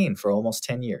with a cane for almost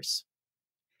 10 years.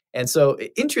 And so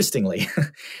interestingly.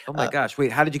 Oh my gosh.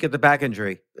 Wait, how did you get the back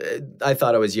injury? I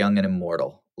thought I was young and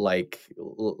immortal, like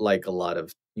a lot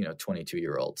of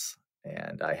 22-year-olds.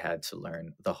 And I had to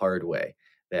learn the hard way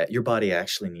that your body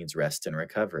actually needs rest and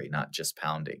recovery, not just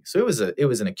pounding. So it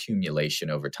was an accumulation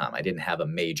over time. I didn't have a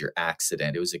major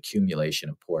accident. It was accumulation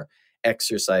of poor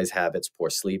exercise habits, poor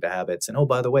sleep habits, and oh,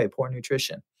 by the way, poor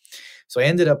nutrition. So I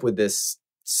ended up with this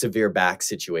severe back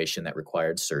situation that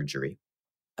required surgery.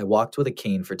 I walked with a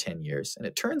cane for 10 years. And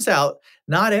it turns out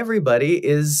not everybody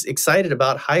is excited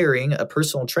about hiring a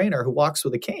personal trainer who walks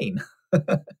with a cane.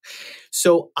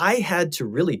 So I had to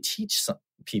really teach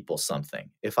people something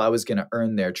if I was going to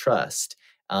earn their trust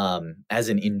as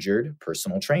an injured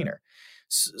personal trainer.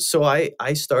 So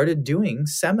I started doing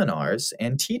seminars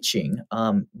and teaching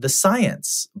the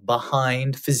science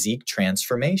behind physique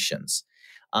transformations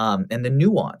and the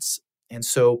nuance. And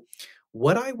so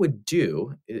what I would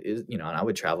do is, and I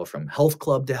would travel from health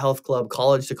club to health club,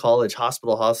 college to college,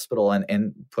 hospital to hospital,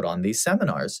 and put on these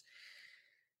seminars.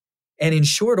 And in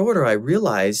short order, I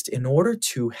realized in order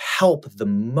to help the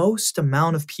most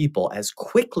amount of people as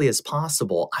quickly as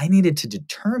possible, I needed to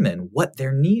determine what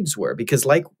their needs were. Because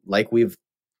like we've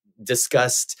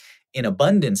discussed in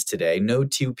abundance today, no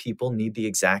two people need the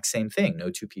exact same thing. No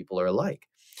two people are alike.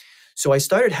 So I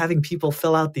started having people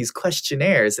fill out these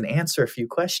questionnaires and answer a few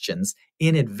questions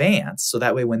in advance. So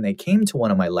that way, when they came to one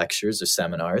of my lectures or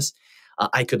seminars,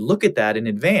 I could look at that in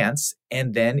advance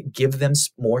and then give them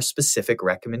more specific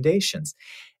recommendations.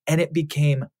 And it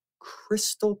became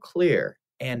crystal clear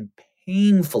and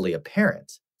painfully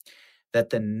apparent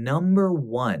that the number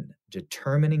one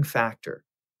determining factor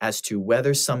as to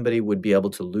whether somebody would be able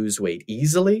to lose weight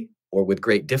easily or with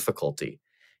great difficulty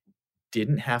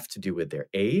didn't have to do with their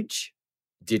age,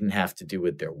 didn't have to do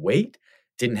with their weight,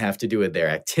 didn't have to do with their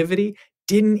activity,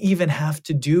 didn't even have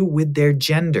to do with their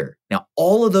gender. Now,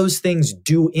 all of those things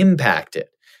do impact it.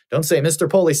 Don't say Mr.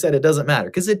 Poli said it doesn't matter,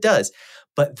 because it does.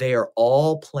 But they are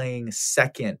all playing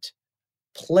second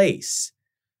place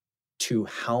to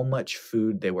how much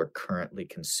food they were currently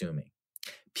consuming.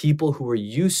 People who were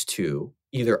used to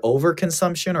either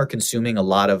overconsumption or consuming a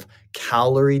lot of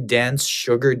calorie-dense,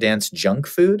 sugar-dense junk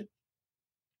food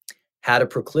had a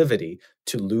proclivity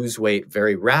to lose weight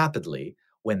very rapidly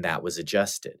when that was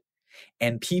adjusted.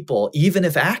 And people, even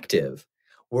if active,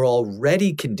 were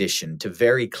already conditioned to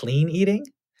very clean eating,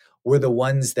 were the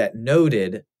ones that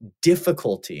noted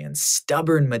difficulty and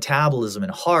stubborn metabolism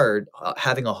and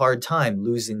having a hard time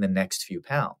losing the next few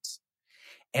pounds.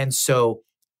 And so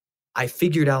I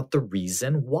figured out the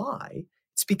reason why.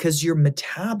 It's because your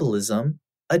metabolism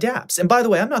adapts. And by the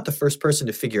way, I'm not the first person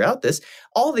to figure out this.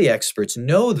 All the experts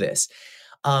know this.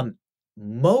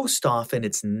 Most often,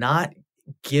 it's not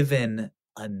given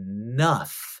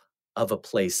enough of a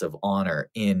place of honor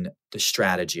in the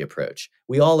strategy approach.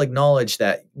 We all acknowledge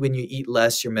that when you eat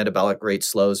less, your metabolic rate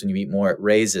slows. When you eat more, it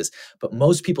raises. But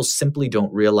most people simply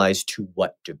don't realize to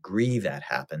what degree that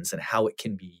happens and how it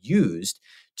can be used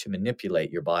to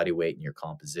manipulate your body weight and your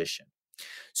composition.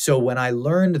 So when I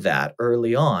learned that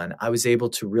early on, I was able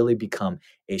to really become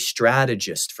a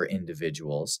strategist for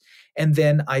individuals. And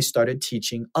then I started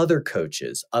teaching other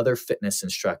coaches, other fitness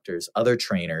instructors, other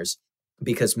trainers,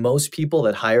 because most people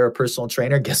that hire a personal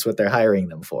trainer, guess what they're hiring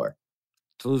them for?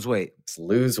 To lose weight. It's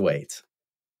lose weight.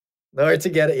 In order to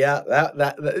get it, yeah,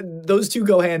 those two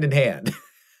go hand in hand.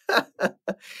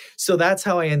 So that's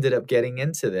how I ended up getting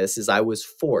into this, is I was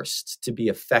forced to be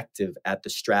effective at the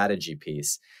strategy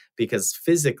piece, because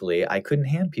physically I couldn't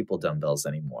hand people dumbbells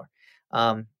anymore.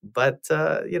 But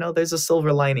there's a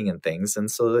silver lining in things.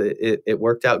 And so it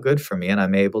worked out good for me. And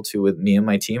I'm able to, with me and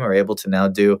my team, are able to now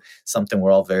do something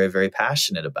we're all very, very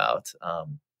passionate about.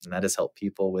 And that has helped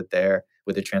people with their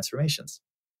transformations.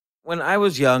 When I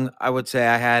was young, I would say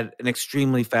I had an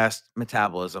extremely fast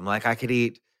metabolism. Like I could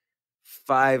eat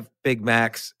 5 Big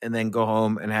Macs and then go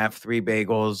home and have 3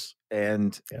 bagels,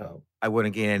 and I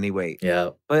wouldn't gain any weight.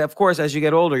 Yeah. But of course, as you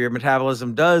get older, your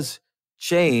metabolism does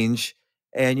change,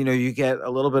 and you get a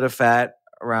little bit of fat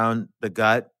around the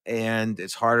gut, and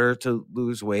it's harder to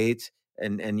lose weight,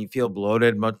 and you feel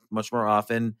bloated much more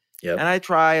often. Yep. And I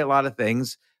try a lot of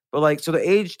things, but so the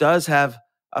age does have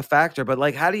a factor.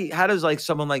 But how does like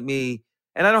someone like me,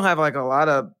 and I don't have like a lot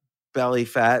of belly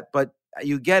fat, but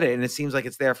you get it, and it seems like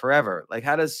it's there forever. Like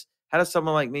how does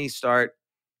someone like me start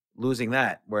losing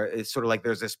that, where it's sort of like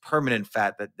there's this permanent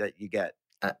fat that you get?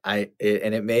 And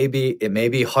it may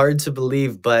be hard to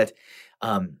believe, but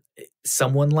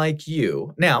someone like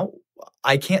you, now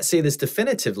I can't say this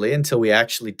definitively until we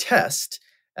actually test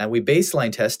and we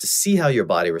baseline test to see how your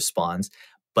body responds,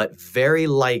 but very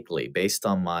likely, based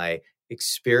on my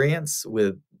experience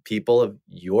with people of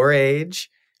your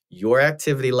age, your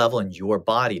activity level, and your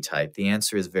body type, the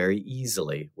answer is very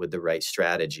easily with the right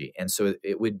strategy. And so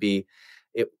it would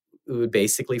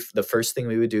basically, the first thing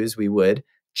we would do is we would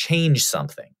change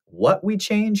something. What we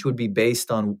change would be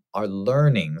based on our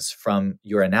learnings from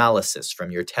your analysis,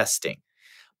 from your testing.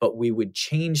 But we would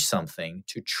change something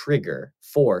to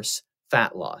force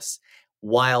fat loss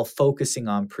while focusing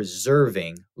on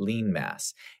preserving lean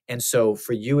mass. And so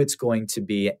for you, it's going to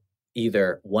be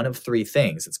either one of 3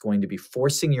 things. It's going to be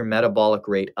forcing your metabolic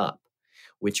rate up,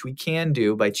 which we can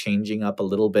do by changing up a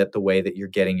little bit the way that you're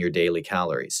getting your daily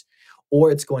calories.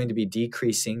 Or it's going to be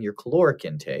decreasing your caloric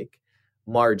intake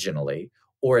marginally,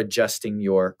 or adjusting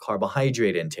your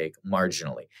carbohydrate intake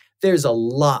marginally. There's a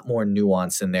lot more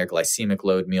nuance in there, glycemic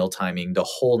load, meal timing, the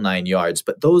whole 9 yards,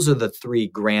 but those are the 3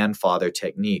 grandfather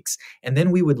techniques. And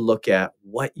then we would look at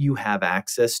what you have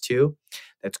access to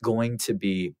that's going to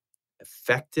be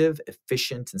effective,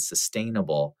 efficient, and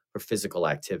sustainable for physical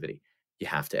activity. You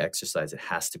have to exercise. It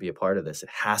has to be a part of this. It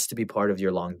has to be part of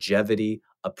your longevity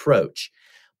approach.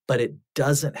 But it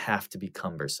doesn't have to be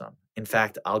cumbersome. In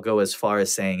fact, I'll go as far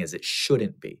as saying as it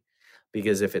shouldn't be,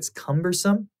 because if it's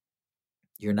cumbersome,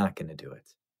 you're not going to do it.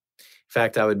 In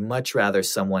fact, I would much rather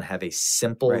someone have a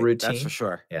simple routine. That's for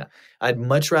sure. Yeah. I'd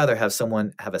much rather have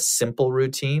someone have a simple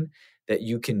routine that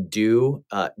you can do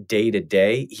day to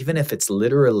day, even if it's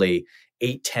literally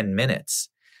 8-10 minutes,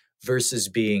 versus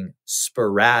being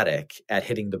sporadic at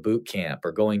hitting the boot camp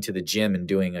or going to the gym and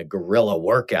doing a guerrilla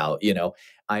workout.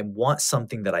 I want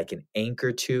something that I can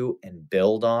anchor to and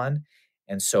build on.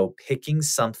 And so picking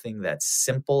something that's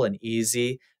simple and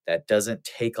easy, that doesn't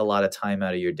take a lot of time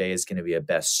out of your day, is going to be a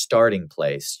best starting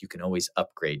place. You can always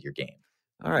upgrade your game.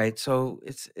 All right. So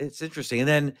it's interesting. And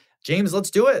then James, let's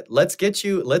do it. Let's get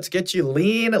you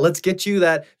lean. Let's get you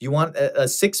that. You want a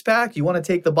six pack? You want to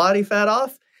take the body fat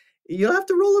off? You'll have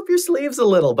to roll up your sleeves a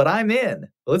little, but I'm in.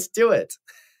 Let's do it.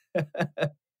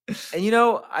 And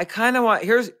I kind of want,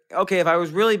 okay, if I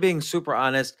was really being super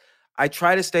honest, I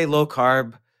try to stay low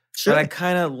carb, Sure. but I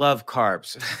kind of love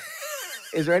carbs.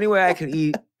 Is there any way I can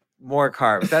eat more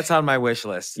carbs? That's on my wish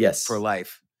list Yes. for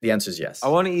life. The answer is yes. I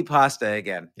want to eat pasta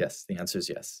again. Yes, the answer is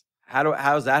yes.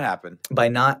 How's that happen? By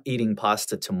not eating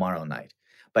pasta tomorrow night,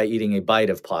 by eating a bite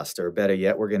of pasta, or better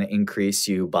yet, we're going to increase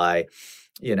you by,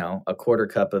 a quarter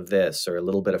cup of this, or a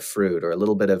little bit of fruit, or a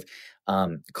little bit of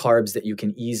carbs that you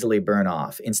can easily burn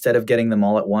off. Instead of getting them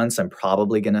all at once, I'm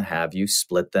probably going to have you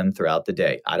split them throughout the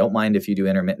day. I don't mind if you do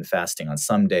intermittent fasting on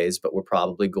some days, but we're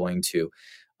probably going to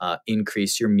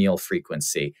increase your meal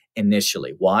frequency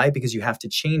initially. Why? Because you have to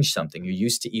change something. You're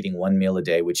used to eating one meal a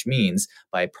day, which means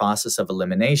by a process of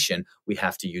elimination, we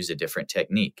have to use a different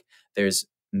technique. There's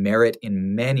merit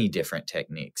in many different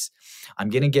techniques. I'm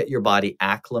going to get your body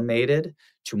acclimated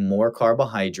to more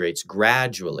carbohydrates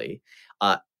gradually,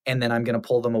 and then I'm going to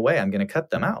pull them away. I'm going to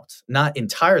cut them out, not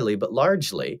entirely, but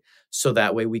largely, so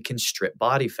that way we can strip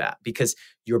body fat, because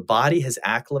your body has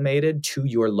acclimated to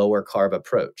your lower carb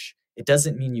approach. It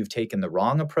doesn't mean you've taken the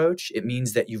wrong approach. It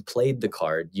means that you've played the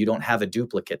card. You don't have a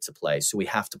duplicate to play, so we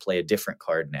have to play a different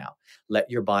card now. Let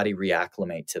your body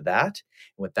reacclimate to that.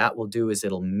 What that will do is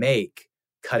it'll make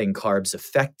cutting carbs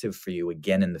effective for you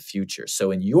again in the future. So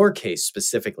in your case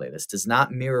specifically, this does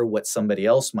not mirror what somebody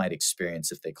else might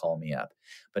experience if they call me up.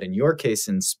 But in your case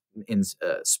in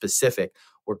specific,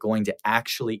 we're going to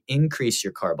actually increase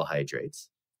your carbohydrates,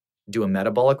 do a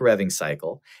metabolic revving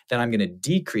cycle. Then I'm going to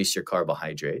decrease your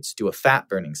carbohydrates, do a fat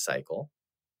burning cycle.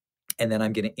 And then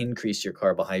I'm going to increase your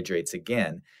carbohydrates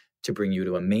again to bring you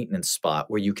to a maintenance spot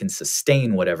where you can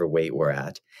sustain whatever weight we're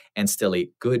at and still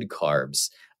eat good carbs,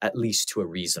 at least to a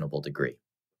reasonable degree.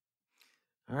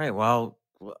 All right. Well,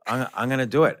 I'm going to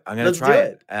do it. I'm going to try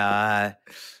it.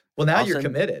 Well, now you're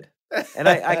committed. And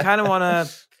I kind of want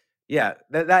to,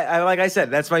 like I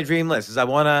said, that's my dream list is I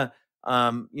want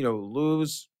to,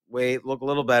 lose weight, look a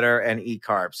little better, and eat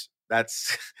carbs.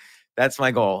 That's my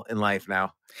goal in life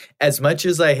now. As much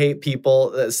as I hate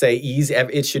people that say easy,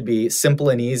 it should be simple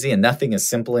and easy, and nothing is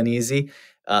simple and easy.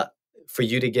 For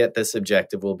you to get this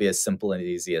objective will be as simple and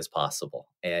easy as possible,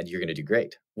 and you're going to do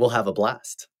great. We'll have a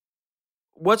blast.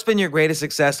 What's been your greatest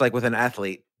success like with an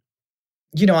athlete?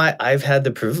 I've had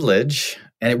the privilege,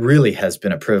 and it really has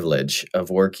been a privilege, of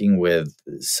working with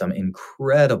some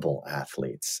incredible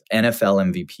athletes,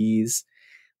 NFL MVPs,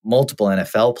 multiple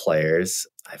NFL players.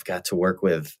 I've got to work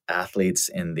with athletes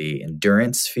in the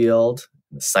endurance field,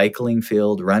 the cycling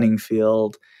field, running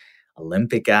field,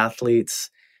 Olympic athletes.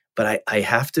 But I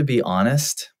have to be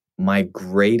honest, my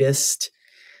greatest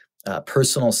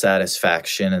personal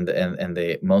satisfaction and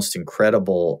the most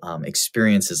incredible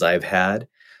experiences I've had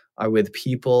are with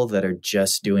people that are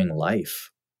just doing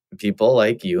life. People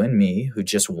like you and me who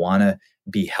just want to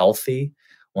be healthy,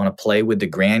 want to play with the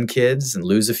grandkids and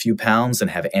lose a few pounds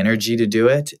and have energy to do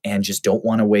it, and just don't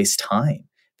want to waste time.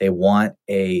 They want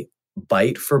a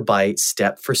bite for bite,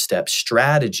 step for step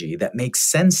strategy that makes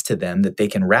sense to them, that they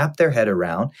can wrap their head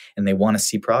around, and they want to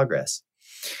see progress.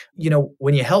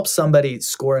 When you help somebody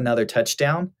score another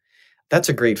touchdown, that's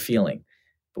a great feeling.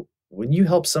 But when you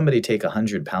help somebody take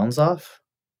 100 pounds off,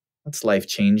 that's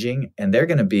life-changing, and they're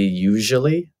going to be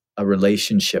usually a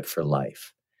relationship for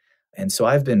life. And so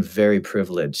I've been very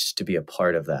privileged to be a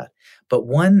part of that. But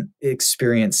one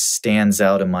experience stands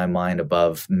out in my mind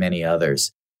above many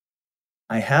others.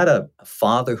 I had a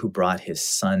father who brought his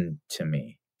son to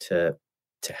me to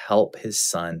help his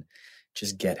son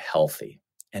just get healthy.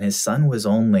 And his son was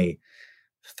only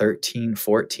 13,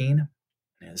 14,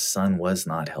 and his son was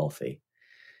not healthy.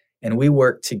 And we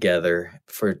worked together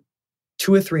for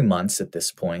 2 or 3 months at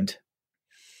this point.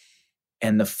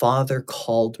 And the father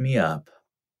called me up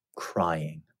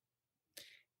crying.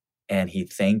 And he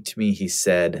thanked me. He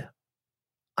said,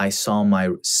 "I saw my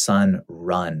son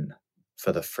run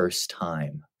for the first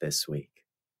time this week."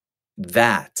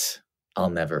 That I'll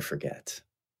never forget.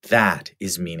 That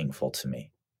is meaningful to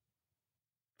me.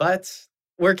 But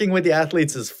working with the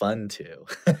athletes is fun too.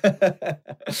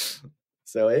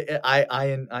 So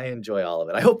I enjoy all of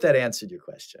it. I hope that answered your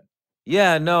question.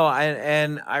 Yeah, no,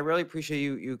 I really appreciate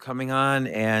you coming on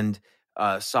and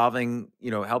solving,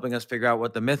 helping us figure out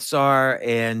what the myths are.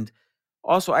 And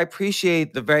also I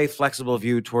appreciate the very flexible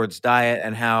view towards diet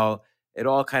and how it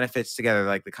all kind of fits together,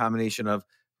 like the combination of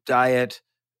diet,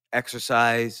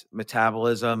 exercise,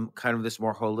 metabolism, kind of this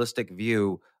more holistic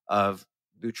view of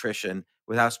nutrition.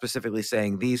 without specifically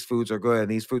saying these foods are good and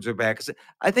these foods are bad. Because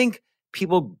I think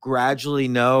people gradually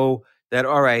know that,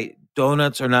 all right,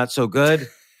 donuts are not so good,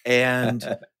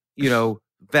 and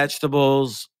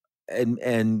vegetables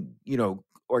and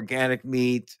organic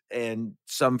meat and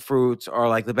some fruits are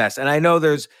like the best. And I know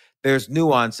there's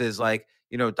nuances, like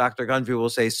Dr. Gundry will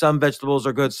say some vegetables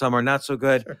are good, some are not so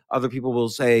good. Sure. Other people will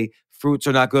say fruits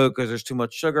are not good because there's too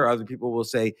much sugar. Other people will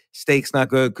say steak's not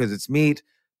good because it's meat.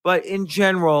 But in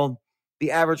general,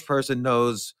 the average person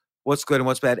knows what's good and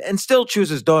what's bad, and still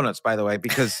chooses donuts, by the way,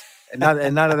 because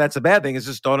none of that's a bad thing. It's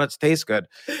just donuts taste good.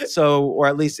 So, or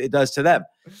at least it does to them.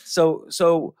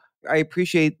 So I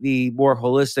appreciate the more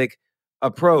holistic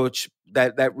approach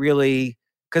that really,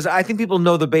 because I think people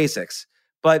know the basics.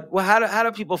 But how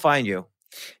do people find you?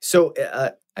 So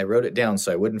I wrote it down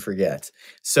so I wouldn't forget.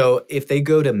 So if they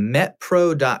go to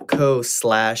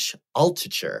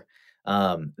metpro.co/Altucher,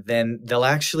 then they'll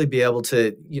actually be able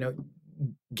to,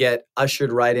 get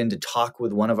ushered right in to talk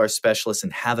with one of our specialists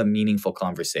and have a meaningful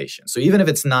conversation. So even if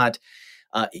it's not,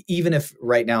 even if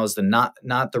right now is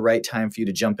not the right time for you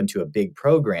to jump into a big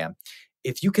program,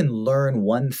 if you can learn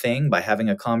one thing by having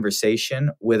a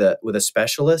conversation with a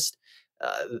specialist,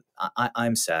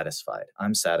 I'm satisfied.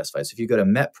 So if you go to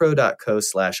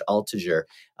metpro.co/Altucher,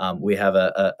 we have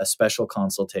a special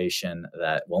consultation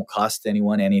that won't cost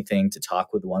anyone anything to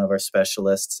talk with one of our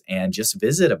specialists and just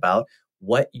visit about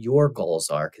what your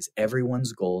goals are, because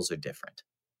everyone's goals are different.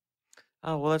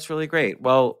 Oh, well, that's really great.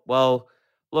 Well,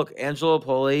 look, Angelo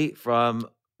Poli from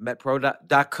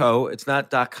metpro.co. It's not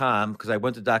 .com, because I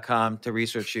went to .com to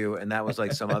research you, and that was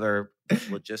like some other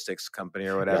logistics company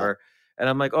or whatever. Yeah. And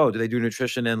I'm like, oh, do they do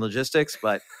nutrition and logistics?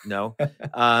 But no.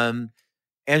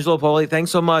 Angelo Poli, thanks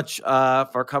so much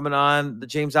for coming on the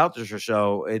James Altucher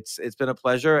Show. It's been a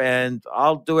pleasure, and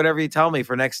I'll do whatever you tell me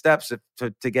for next steps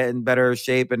to get in better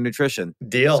shape and nutrition.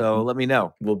 Deal. So let me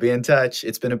know. We'll be in touch.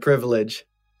 It's been a privilege.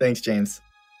 Thanks, James.